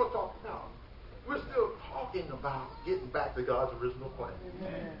 We're still talking about getting back to God's original plan.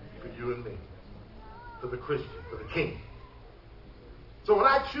 Amen. For you and me, for the Christian, for the king. So when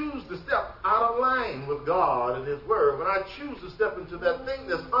I choose to step out of line with God and His Word, when I choose to step into that thing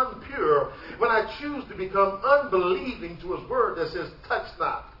that's unpure, when I choose to become unbelieving to His Word that says, touch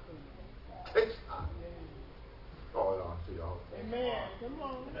not, taste not. Oh, y'all see y'all. Amen. Come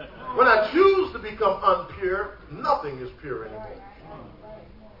on. When I choose to become unpure, nothing is pure anymore.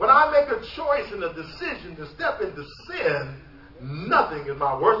 When I make a choice and a decision to step into sin, nothing is.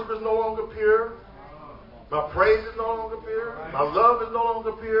 My worship is no longer pure. My praise is no longer pure. My love is no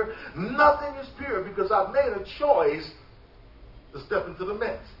longer pure. Nothing is pure because I've made a choice to step into the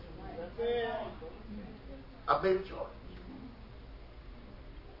mess. I've made a choice.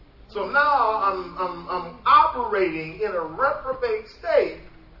 So now I'm operating in a reprobate state,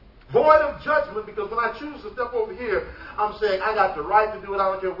 void of judgment, because when I choose to step over here, I'm saying I got the right to do it.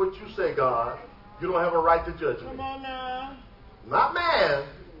 I don't care what you say, God. You don't have a right to judge me. Come on now. Not man.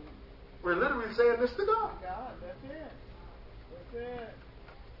 We're literally saying this to God. God, that's it. That's it.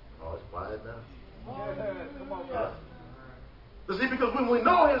 Oh, it's quiet now. Come on, God. You see, because when we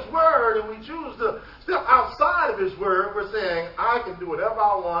know His Word and we choose to step outside of His Word, we're saying, I can do whatever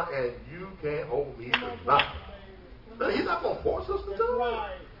I want and you can't hold me to nothing. He's not going to force us to do it.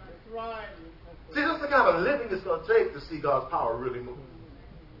 Right. That's right. See, that's the kind of living it's going to take to see God's power really move.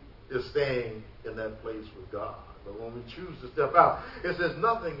 Is staying in that place with God. But when we choose to step out, it says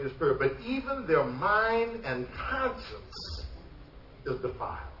nothing is pure, but even their mind and conscience is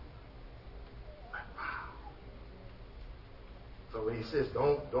defiled. So when he says,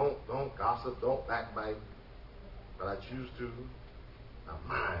 don't gossip, don't backbite, but I choose to, my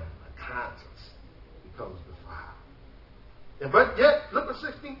mind, my conscience becomes defiled. But yet, look at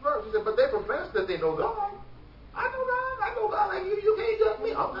 16th verse. He said, but they profess that they know God. I know God. Like you can't judge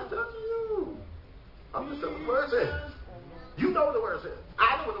me. I'm not judging you. I'm just saying what the word says. You know what the word says.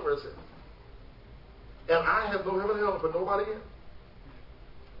 I know what the word says. And I have no heaven and hell for nobody in.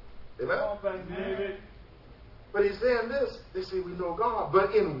 Amen? But he's saying this. They say we know God.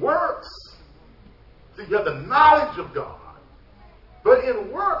 But in works, see, you have the knowledge of God. But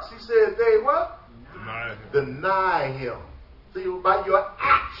in works, he said, they what? Deny him. See, by your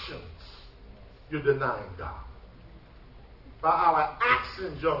actions, you're denying God. By our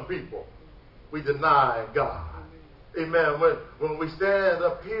actions, young people, we deny God. Amen. When we stand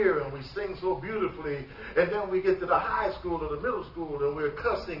up here and we sing so beautifully, and then we get to the high school or the middle school and we're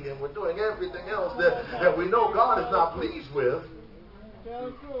cussing and we're doing everything else that we know God is not pleased with,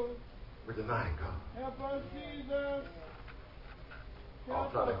 we're denying God. Help us, Jesus.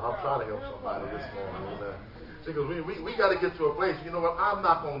 I'm trying to help somebody this morning. Amen. See, because we got to get to a place, you know what, I'm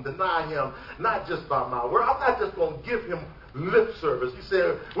not going to deny him, not just by my word. I'm not just going to give him lip service. He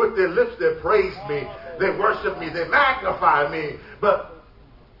said, with their lips they praise me, they worship me, they magnify me, but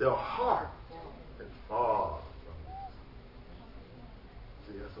their heart is far from me.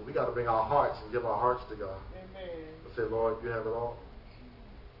 See, so we got to bring our hearts and give our hearts to God. Amen. And say, Lord, you have it all.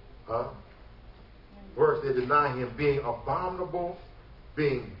 Huh? Worse, they deny him, being abominable,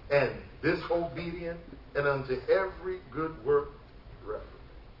 being and disobedient, and unto every good work reference.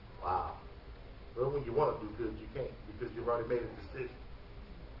 Wow. Well, when you want to do good, you can't, because you've already made a decision.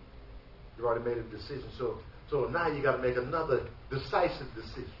 You've already made a decision. So now you got to make another decisive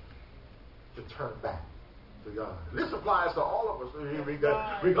decision to turn back to God. This applies to all of us,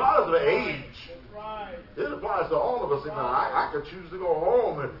 regardless of age. Right. This applies to all of us. Now, I could choose to go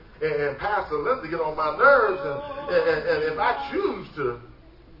home and Pastor Linda get on my nerves, and if I choose to,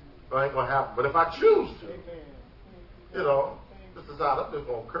 it ain't going to happen. But if I choose to, you know, this is out. I'm just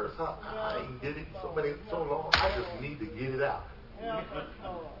going to curse out. I ain't did it so long. I just need to get it out.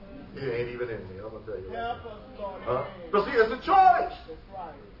 It ain't even in me. I'm going to tell you that. But see, it's a choice.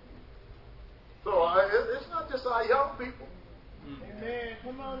 So it's not just our young people. Amen.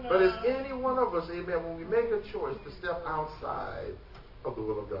 Come on now. But it's any one of us, amen, when we make a choice to step outside of the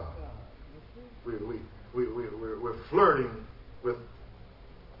will of God. We're flirting with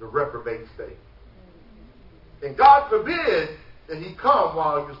the reprobate state. And God forbid that he come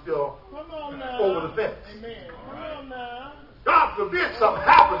while you're still over the fence. Amen. Come on now. God forbid something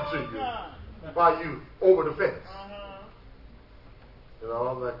happen to you while you over the fence. You know,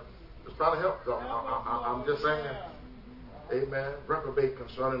 I'm like, just trying to help. I'm just saying, amen, reprobate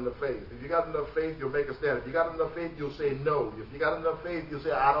concerning the faith. If you got enough faith, you'll make a stand. If you got enough faith, you'll say no. If you got enough faith, you'll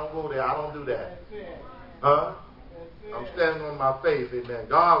say, I don't go there. I don't do that. Huh? I'm standing on my faith, amen.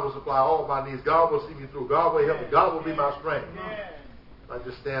 God will supply all my needs. God will see me through. God will help me. God will be my strength. I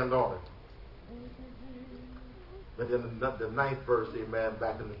just stand on it. But then the 9th verse, amen,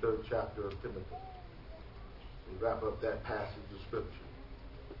 back in the 3rd chapter of Timothy. We wrap up that passage of Scripture.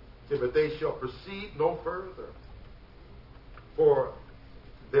 See, but they shall proceed no further, for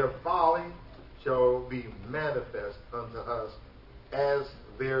their folly shall be manifest unto us, as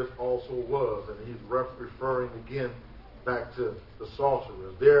theirs also was. And he's referring again back to the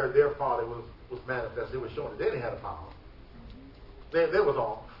sorcerers. Their folly was manifest. It was showing that they didn't have the power. They was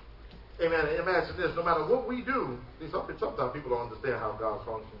off. Amen. Imagine this. No matter what we do, sometimes people don't understand how God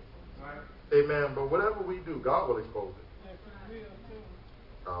functions. Right. Amen. But whatever we do, God will expose it.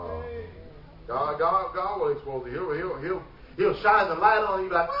 God will expose it. He'll shine the light on you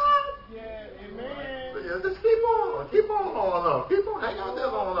like, what? Yeah, amen. Yeah, just keep on up. Keep on hanging out there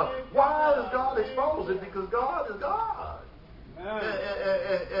long enough. Why does God expose it? Because God is God.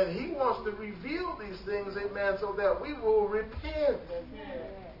 And he wants to reveal these things, amen, so that we will repent.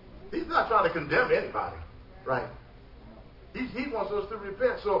 He's not trying to condemn anybody, right? He wants us to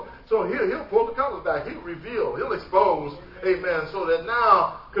repent. So he'll pull the colors back. He'll reveal. He'll expose, amen, so that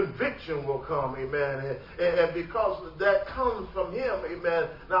now conviction will come, amen. And because that comes from him, amen,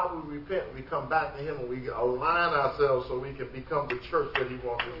 now we repent. We come back to him and we align ourselves so we can become the church that he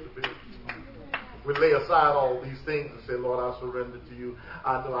wants us to be. We lay aside all these things and say, Lord, I surrender to you.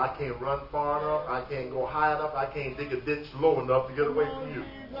 I know I can't run far enough. I can't go high enough. I can't dig a ditch low enough to get away from you.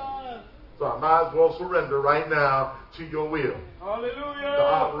 So I might as well surrender right now to your will. Hallelujah. To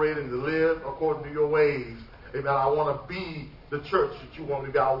operate and to live according to your ways. Amen. I want to be the church that you want me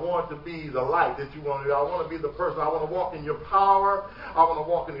to be. I want to be the light that you want me to be. I want to be the person. I want to walk in your power. I want to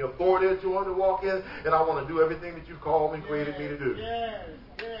walk in the authority that you want me to walk in. And I want to do everything that you've called me, created me to do. Yes.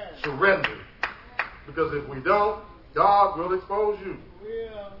 Surrender. Because if we don't, God will expose you.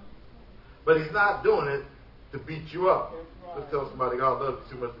 But he's not doing it to beat you up. Let's tell somebody God loves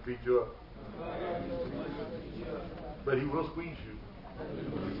you too much to beat you up. But he will squeeze you.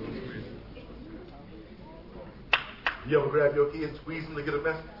 You ever grab your kid and squeeze them to get a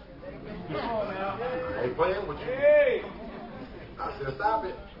message? I ain't playing with you. I said, stop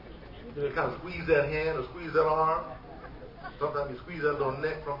it. You kind of squeeze that hand or squeeze that arm. Sometimes you squeeze that little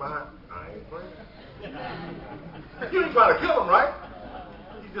neck from behind. I ain't playing. You ain't trying to kill them, right?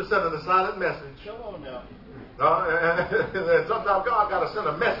 You just sending a silent message. Come on now. And sometimes God got to send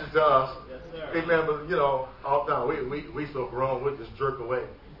a message to us. Yes, sir. Amen. But, you know, all the time, we so grown, we'll just jerk away.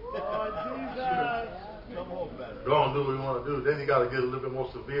 Oh, Jesus. Come on, Pastor. Go on, do what we want to do. Then you got to get a little bit more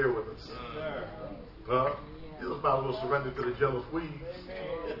severe with us. Yes, sir. You just might as well surrender to the gentle squeeze.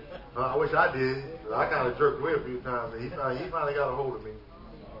 I wish I did. I kind of jerked away a few times, and he finally got a hold of me.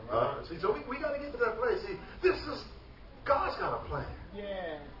 See, so we got to get to that place. See, God's got a plan.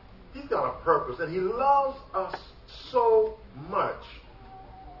 Yeah. He's got a purpose, and he loves us so much.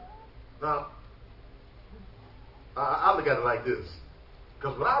 Now, I look at it like this.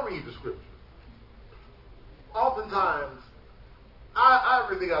 Because when I read the scripture, oftentimes, I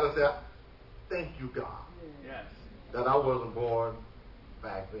really got to say, thank you, God, Yes. that I wasn't born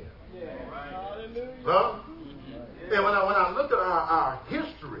back then. Yeah. Hallelujah. Huh? And when I look at our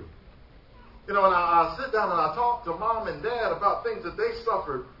history, you know, and I sit down and I talk to mom and dad about things that they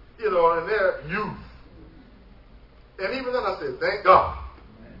suffered, you know, in their youth. And even then I said, thank God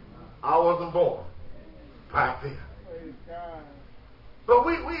I wasn't born back then. Praise God. But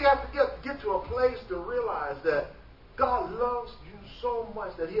we have to get to a place to realize that God loves you so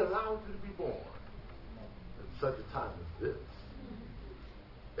much that he allowed you to be born at such a time as this.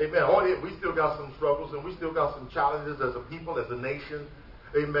 Amen. Oh, yeah, we still got some struggles and we still got some challenges as a people, as a nation.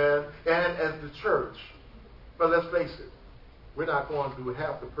 Amen. And as the church. But let's face it, we're not going through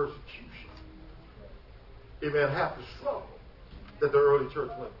half the persecution. Amen. Half the struggle that the early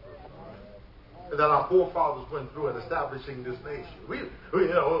church went through. And that our forefathers went through in establishing this nation. We're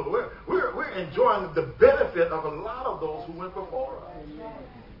enjoying the benefit of a lot of those who went before us.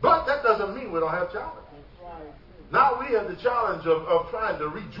 But that doesn't mean we don't have challenges. Now we have the challenge of trying to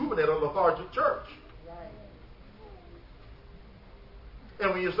rejuvenate a lethargic church.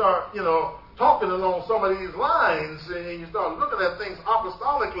 And when you start, talking along some of these lines and you start looking at things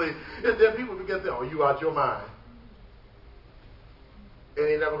apostolically, and then people begin to think, oh, you out your mind. It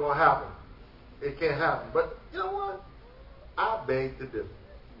ain't never going to happen. It can't happen. But you know what? I beg to differ.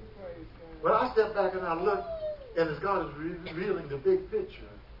 When I step back and I look, and as God is revealing the big picture,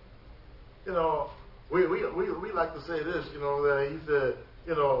 we like to say this, that he said,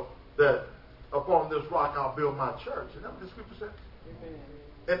 that upon this rock I'll build my church. Isn't that what the scripture says?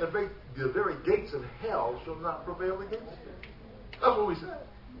 And the very gates of hell shall not prevail against it. That's what we said.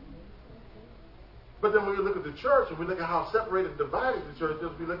 But then when we look at the church and we look at how separated and divided the church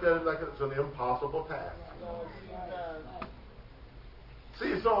is, we look at it like it's an impossible task.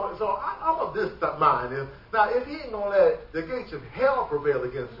 See, so I'm of this mind. Now, if he ain't going to let the gates of hell prevail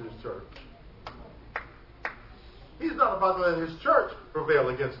against his church, he's not about to let his church prevail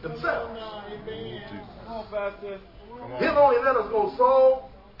against himself. Come on, Pastor. He'll only let us go so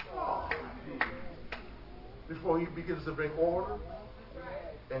far before he begins to bring order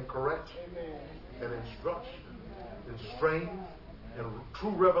and correction and instruction and strength and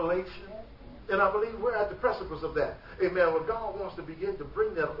true revelation. And I believe we're at the precipice of that. Amen. When God wants to begin to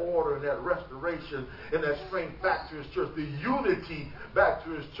bring that order and that restoration and that strength back to his church, the unity back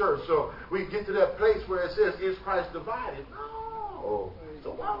to his church. So we get to that place where it says, is Christ divided? No.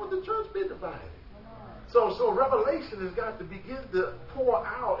 So why would the church be divided? So revelation has got to begin to pour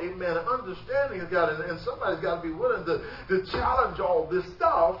out, amen. Understanding has got to, and somebody's got to be willing to challenge all this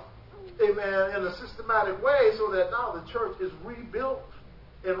stuff, amen, in a systematic way so that now the church is rebuilt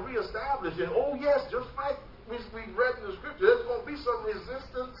and reestablished. And oh yes, just like we read in the scripture, there's going to be some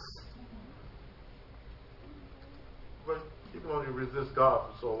resistance. But you can only resist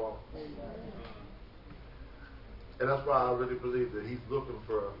God for so long. And that's why I really believe that he's looking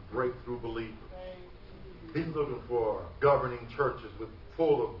for breakthrough believers. He's looking for governing churches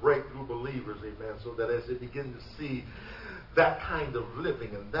full of breakthrough believers, amen, so that as they begin to see that kind of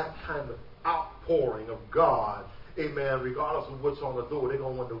living and that kind of outpouring of God, amen, regardless of what's on the door, they're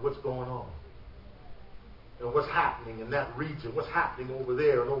going to wonder what's going on. And what's happening in that region, what's happening over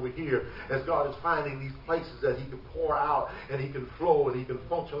there and over here, as God is finding these places that he can pour out and he can flow and he can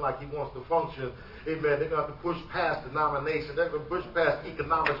function like he wants to function. Amen. They're going to have to push past denomination. They're going to push past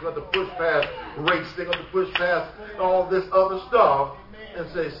economics. They're going to have to push past race. They're going to push past all this other stuff and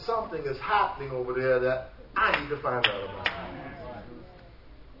say something is happening over there that I need to find out about.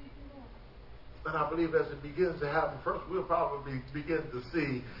 And I believe as it begins to happen, first we'll probably begin to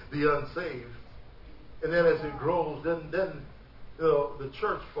see the unsaved. And then as it grows, then the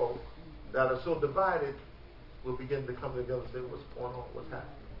church folk that are so divided will begin to come together and say, what's going on? What's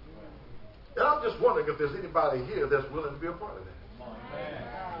happening? And I'm just wondering if there's anybody here that's willing to be a part of that.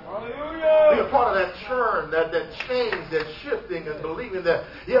 Hallelujah. Be a part of that churn, that change, that shifting and believing that,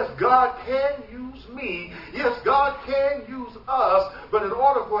 yes, God can use me. Yes, God can use us. But in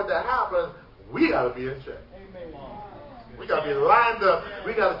order for it to happen, we got to be in check. Amen. We got to be lined up.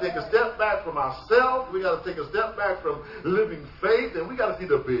 We got to take a step back from ourselves. We got to take a step back from living faith. And we got to see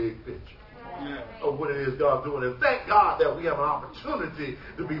the big picture of what it is God's doing. And thank God that we have an opportunity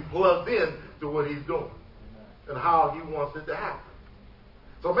to be plugged in to what he's doing and how he wants it to happen.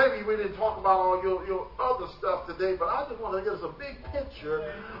 So maybe we didn't talk about all your other stuff today, but I just want to give us a big picture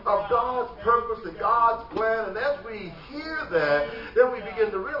of God's purpose and God's plan. And as we hear that, then we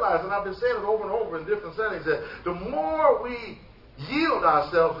begin to realize, and I've been saying it over and over in different settings, that the more we yield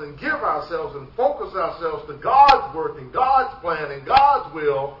ourselves and give ourselves and focus ourselves to God's work and God's plan and God's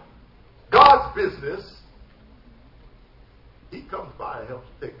will, God's business, he comes by and helps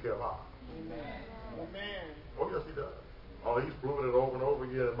take care of ours. Amen. Oh, yes, he does. Oh, he's proven it over and over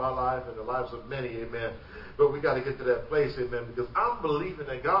again in my life and the lives of many, amen. But we got to get to that place, amen, because I'm believing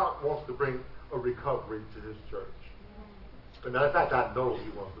that God wants to bring a recovery to his church. And in fact, I know he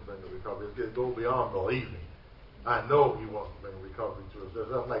wants to bring a recovery. It goes beyond believing. I know he wants to bring a recovery to his church.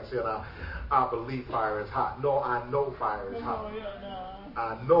 That's like saying, I believe fire is hot. No, I know fire is hot.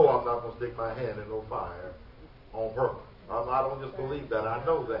 I know I'm not going to stick my hand in no fire on purpose. I don't just believe that. I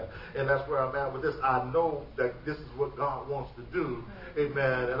know that. And that's where I'm at with this. I know that this is what God wants to do.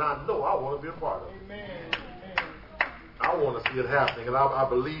 Amen. And I know I want to be a part of it. Amen. I want to see it happening. And I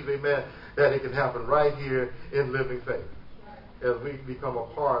believe, amen, that it can happen right here in Living Faith as we become a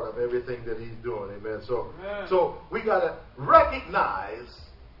part of everything that he's doing. Amen. So we got to recognize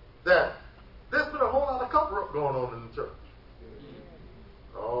that there's been a whole lot of cover-up going on in the church.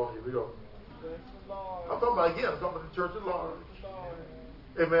 Oh, here we go. I'm talking about the church at large.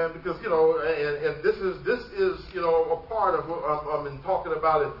 Amen. Because, and this is, a part of what I've been talking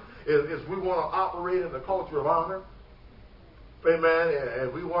about is we want to operate in the culture of honor. Amen.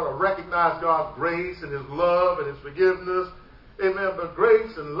 And we want to recognize God's grace and his love and his forgiveness. Amen. But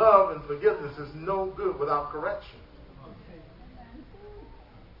grace and love and forgiveness is no good without correction.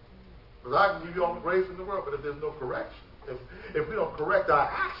 Because I can give you all the grace in the world, but if there's no correction, if we don't correct our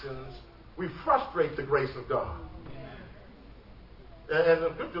actions, we frustrate the grace of God. And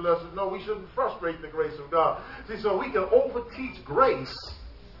the scripture lets us know we shouldn't frustrate the grace of God. See, so we can overteach grace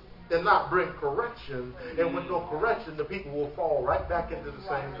and not bring correction. And with no correction, the people will fall right back into the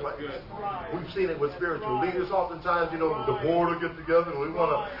same place. We've seen it with spiritual leaders. Oftentimes, the board will get together and we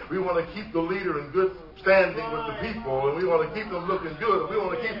want to keep the leader in good standing with the people, and we want to keep them looking good, and we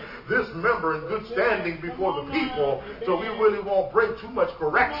want to keep this member in good standing before the people. So we really won't bring too much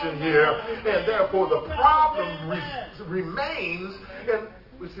correction here, and therefore the problem remains, and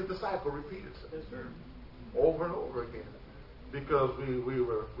we see the cycle repeat itself over and over again. Because we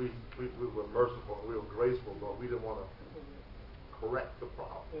were merciful and we were graceful, but we didn't want to correct the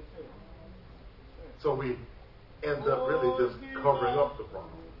problem. So we end up really just covering up the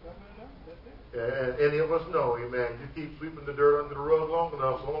problem. And any of us know, amen, you keep sweeping the dirt under the rug long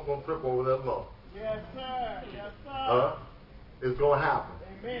enough, someone's going to trip over that lump. Yes, sir. Yes, sir. It's going to happen.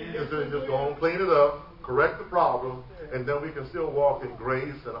 Amen. It's just going to clean it up, correct the problem, and then we can still walk in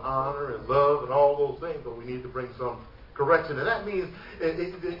grace and honor and love and all those things, but we need to bring some correction. And that means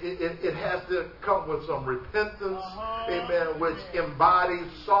it has to come with some repentance, amen, which embodies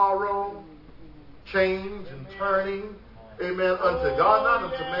sorrow, change, and turning, amen, unto God, not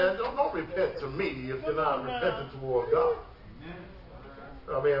unto man. Don't repent to me if you're not repenting toward God.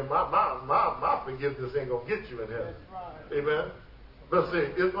 I mean, my forgiveness ain't going to get you in heaven. Amen. But see,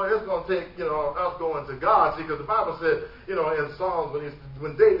 it's going to take, us going to God. See, because the Bible said, in Psalms,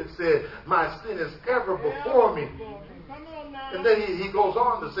 when David said, my sin is ever before me. And then he goes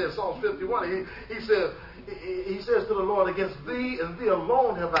on to say in Psalms 51, he says to the Lord, against thee and thee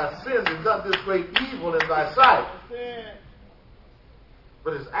alone have I sinned and done this great evil in thy sight.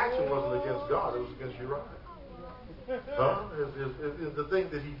 But his action wasn't against God, it was against Uriah. The thing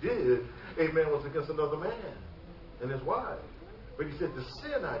that he did, amen, was against another man and his wife. But he said, the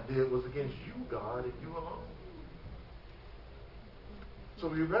sin I did was against you, God, and you alone. So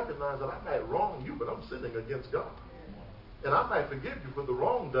we recognize that I might wrong you, but I'm sinning against God. And I might forgive you for the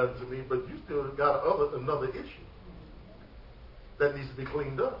wrong done to me, but you still got another issue that needs to be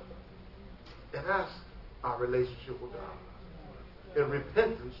cleaned up. And that's our relationship with God. And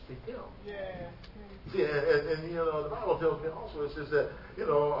repentance to Him. Yeah. See, and the Bible tells me also, it says that,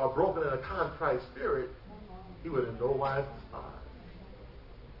 a broken and a contrite spirit, He would in no wise despise.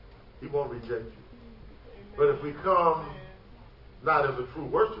 He won't reject you. But if we come not as a true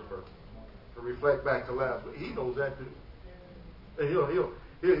worshiper, to reflect back to last week, He knows that too. And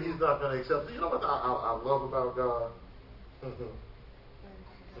He's not going to accept it. You know what I love about God?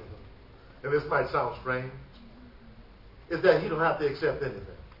 And this might sound strange, is that He don't have to accept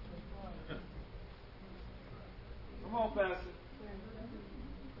anything. Come on, Pastor.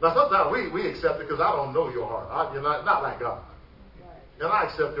 Now, sometimes we accept it because I don't know your heart. You're not like God. And I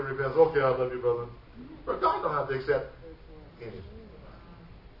accept your repentance. Okay, I love you, brother. But God don't have to accept anything.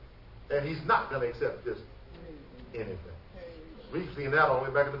 And He's not going to accept just anything. We've seen that all the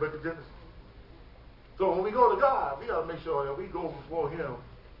way back in the book of Genesis. So when we go to God, we got to make sure that we go before Him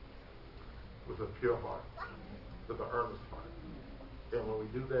with a pure heart, with an earnest heart. And when we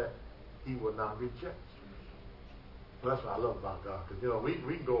do that, He will not reject you. That's what I love about God. Because, we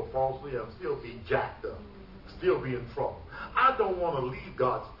can go falsely and still be jacked up, still be in trouble. I don't want to leave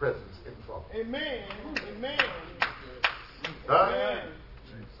God's presence in trouble. Amen. Amen. Amen.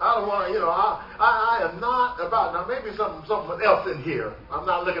 I don't want to, I am not about, now maybe someone else in here, I'm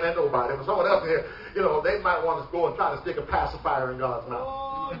not looking at nobody, but someone else in here, they might want to go and try to stick a pacifier in God's mouth.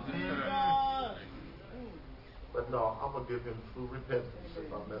 Oh, Jesus. But no, I'm going to give Him true repentance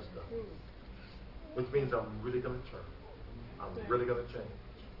if I messed up. Which means I'm really going to turn. I'm really going to change.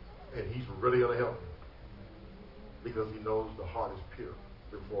 And He's really going to help me. Because He knows the heart is pure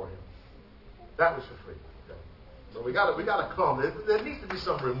before Him. That was for free. Okay? So we got to come. There needs to be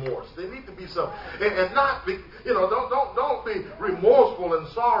some remorse. There needs to be some, and not be, don't be remorseful and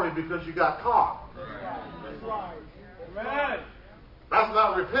sorry because you got caught. That's right. Amen. That's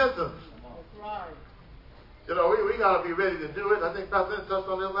not repentance. That's right. We got to be ready to do it. I think Pastor touched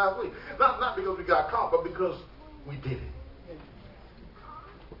on this last week. Not because we got caught, but because we did it.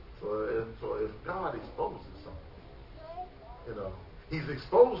 So if God exposes something, He's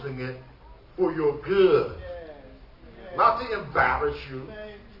exposing it for your good. Not to embarrass you.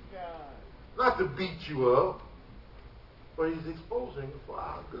 Not to beat you up. But He's exposing it for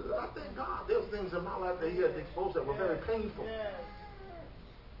our good. I thank God there's things in my life that He had to expose that were very painful.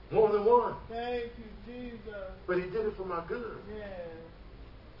 More than one. Thank you, Jesus. But He did it for my good. Yes.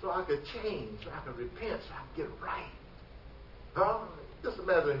 So I could change, so I could repent, so I could get it right. Huh? Just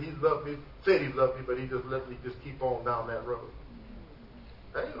imagine He loved me, said He loved me, but He just let me just keep on down that road.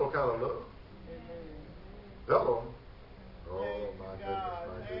 That ain't no kind of love. Hello. Oh, my goodness,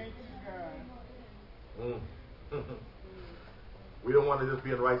 my goodness. We don't want to just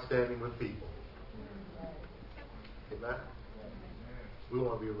be in right standing with people. Amen. We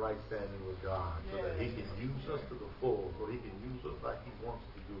want to be in right standing with God so that He can use us to the full, so He can use us like He wants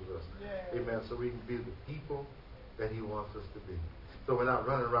to use us. Amen. So we can be the people that He wants us to be. So we're not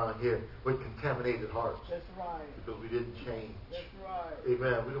running around here with contaminated hearts. That's right. Because we didn't change. That's right.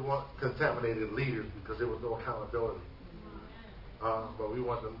 Amen. We don't want contaminated leaders because there was no accountability. But we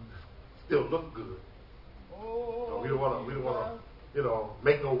want them to still look good. So we don't want to,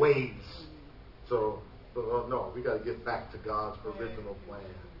 make no waves. So no, we got to get back to God's original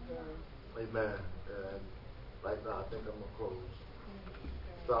plan. Amen. And right now, I think I'm going to close.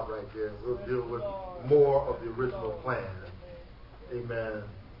 Stop right there. We'll deal with more of the original plan. Amen.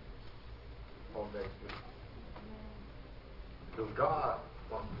 On next week. Because God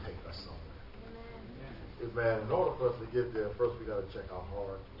wants to take us somewhere. Amen. In order for us to get there, first we got to check our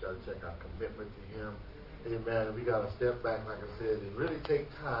hearts. We got to check our commitment to Him. Amen. And we got to step back, like I said, and really take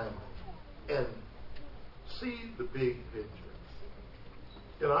time and see the big picture.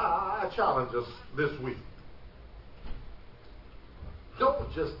 You know, I challenge us this week.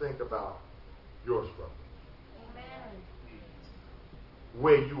 Don't just think about your struggle. Amen.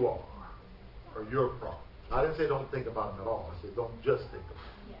 Where you are or your problem. I didn't say don't think about them at all. I said don't just think about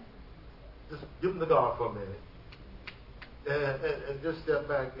them. Yeah. Just give them to God for a minute. And just step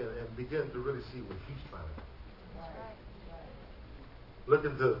back and begin to really see what He's trying to do. Right. Look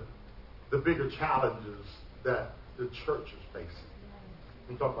into the bigger challenges that the church is facing.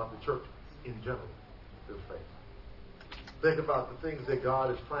 We talk about the church in general is facing. Think about the things that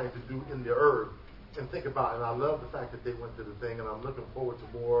God is trying to do in the earth. And think about, and I love the fact that they went to the thing, and I'm looking forward to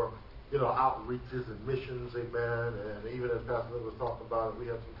more, outreaches and missions, amen. And even as Pastor Lynn was talking about it, we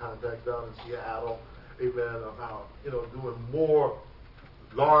have some contacts down in Seattle, amen, about, doing more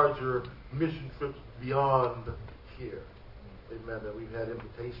larger mission trips beyond here, amen, that we've had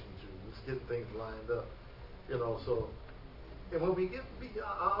invitation to. Just getting things lined up, so. And when we get,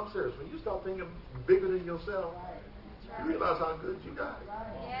 I'm serious, when you start thinking bigger than yourself, you realize how good you got it.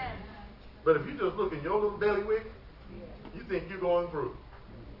 Yeah. But if you just look in your little bailiwick, you think you're going through.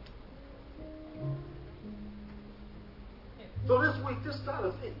 So this week, just try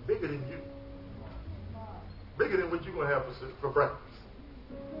to think bigger than you. Bigger than what you're going to have for breakfast.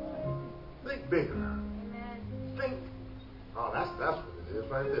 Think bigger. Think, that's what it is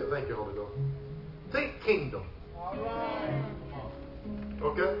right there. Thank you, Holy Ghost. Think kingdom. All right.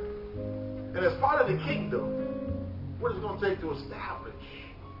 Okay? And as part of the kingdom, what it's going to take to establish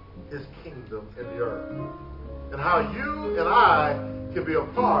His kingdom in the earth. And how you and I can be a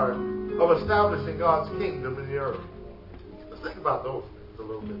part of establishing God's kingdom in the earth. Let's think about those things a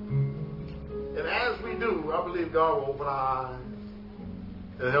little bit. And as we do, I believe God will open our eyes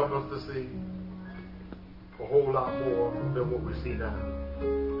and help us to see a whole lot more than what we see now.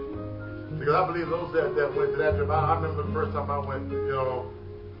 Because I believe those that went to that trip, I remember the first time I went,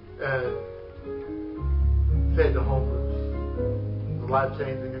 and fed the homeless. It was a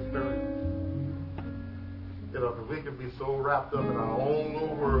life-changing experience. Because we can be so wrapped up in our own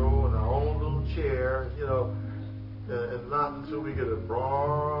little world, in our own little chair, and not until we get a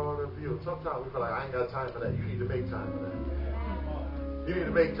broader view. Sometimes we feel like, I ain't got time for that. You need to make time for that. You need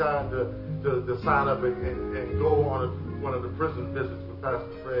to make time to sign up and go on one of the prison visits with Pastor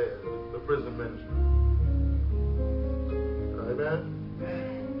Fred, the prison ministry. Amen?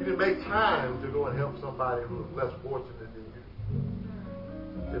 You need to make time to go and help somebody who's less fortunate than you.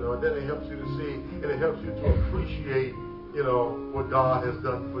 And then it helps you to see, and it helps you to appreciate, what God has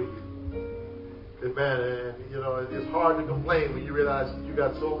done for you. Amen. And, it's hard to complain when you realize that you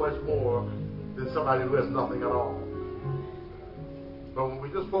got so much more than somebody who has nothing at all. But when we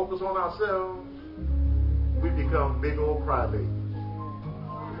just focus on ourselves, we become big old crybabies.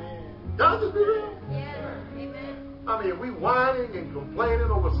 God just be real. Yeah. Amen. I mean, we whining and complaining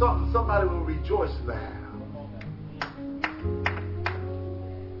over something somebody will rejoice in to have.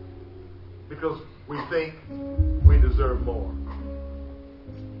 Because we think we deserve more.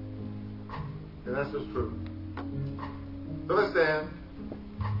 And that's just true. So let's stand.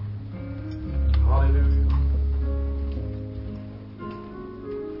 Hallelujah.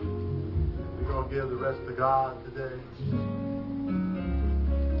 We're going to give the rest to God today.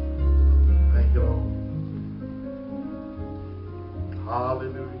 Thank you, Lord.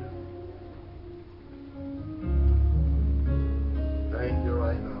 Hallelujah. Thank you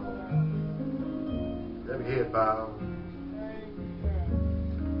right now. Every head bowed.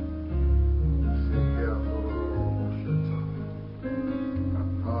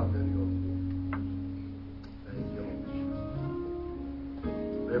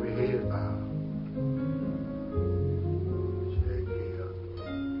 Every head bowed.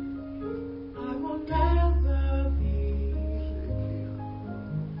 I will never be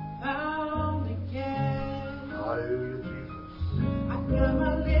found again. Hallelujah, Jesus. I got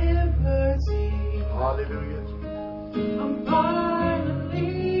my liberty. Hallelujah, Jesus. I'm finally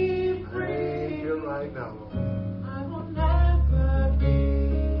free. Thank you right now, Lord. I will never be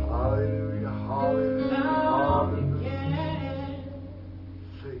Hallelujah, hallelujah, found hallelujah. again.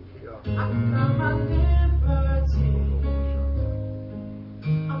 I got my liberty.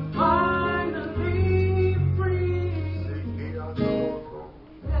 I'm finally free.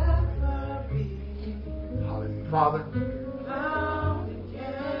 Never be Hallelujah. Father, found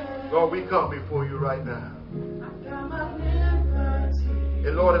again. Lord, we come before you right now. I got my liberty.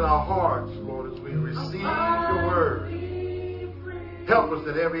 And Lord, in our hearts, Lord, as we receive your word, help us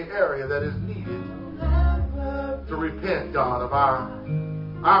in every area that is needed to repent, God, of our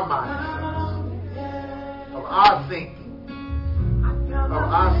mindsets. our thinking, of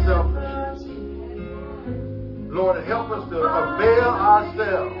our selfishness. Lord, help us to avail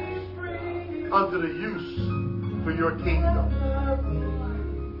ourselves unto the use for your kingdom.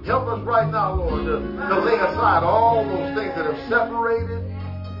 Help us right now, Lord, to lay aside all those things that have separated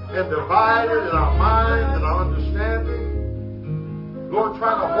and divided in our minds and our understanding. Lord,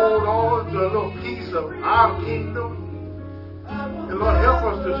 trying to hold on to a little piece of our kingdom. And Lord, help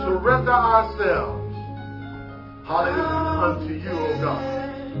us to surrender ourselves, hallelujah, unto you, O God.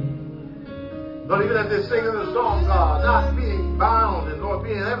 Lord, even as they sing in the song, God, not being bound and Lord,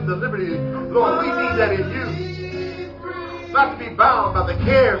 having the liberty, Lord, we need that in you. Not to be bound by the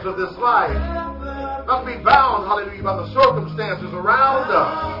cares of this life. Not to be bound, hallelujah, by the circumstances around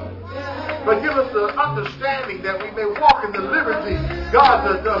us. But give us the understanding that we may walk in the liberty, God,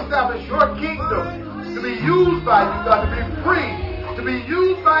 to establish your kingdom, to be used by you, God, to be free, to be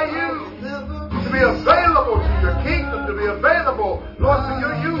used by you, to be available to your kingdom, to be available, Lord, for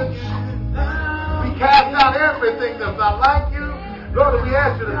your use. We cast out everything that's not like you. Lord, we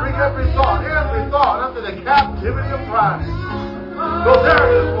ask you to bring every thought under the captivity of pride. Those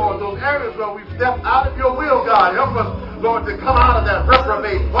areas, Lord, those areas where we've stepped out of your will, God, help us, Lord, to come out of that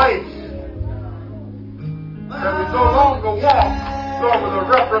reprobate place. That we no longer walk, Lord, with a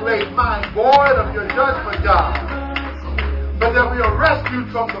reprobate mind, void of your judgment, God. But that we are rescued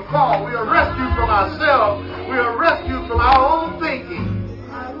from the fall. We are rescued from ourselves. We are rescued from our own thinking.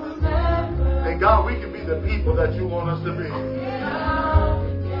 And God, we can be the people that you want us to be.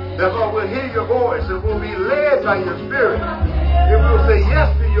 That, Lord, we'll hear your voice and we'll be led by your Spirit. And we'll say yes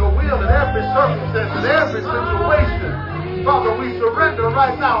to your will in every circumstance, in every situation. Father, we surrender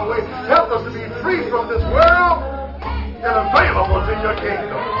right now. Help us to be free from this world and available to your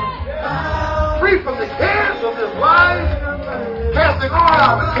kingdom. Free from the cares of this life, casting all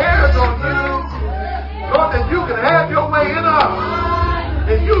our cares on you. Lord, that you can have your way in us.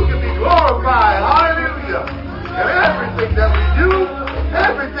 And you can be glorified. Hallelujah. And everything that we do,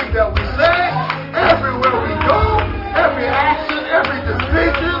 everything that we say, everywhere we go, every action, every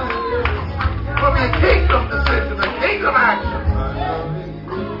decision will be a kingdom decision, a kingdom action.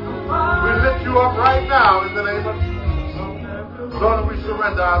 We lift you up right now in the name of Jesus. Lord, we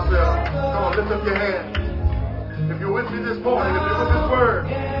surrender ourselves. Come on, lift up your hands. If you're with me this morning, if you're with this word,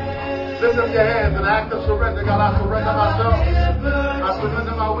 lift up your hands in act of surrender. God, I surrender myself. I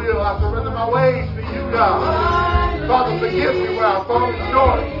surrender my will. I surrender my ways to you, God. Father, forgive me where I've fallen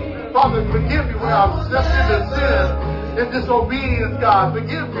short. Father, forgive me where I've stepped into sin and disobedience, God.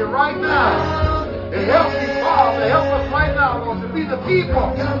 Forgive me right now. And help me, Father. Help us right now, Lord, to be the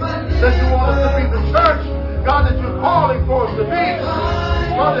people that you want us to be, the church, God, that you're calling for us to be.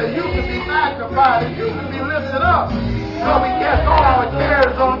 Lord, that you can be magnified and you can be lifted up. Lord, we cast all our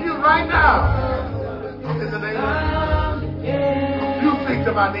cares on you right now. In the name of Jesus. You speak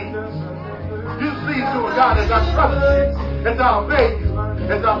to my needs. You see to it, God, as I trust you, as I obey you,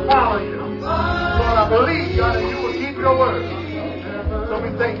 as I follow you. Lord, I believe, God, that you will keep your word. So we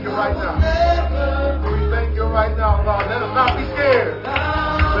thank you right now. We thank you right now, Lord. Let us not be scared.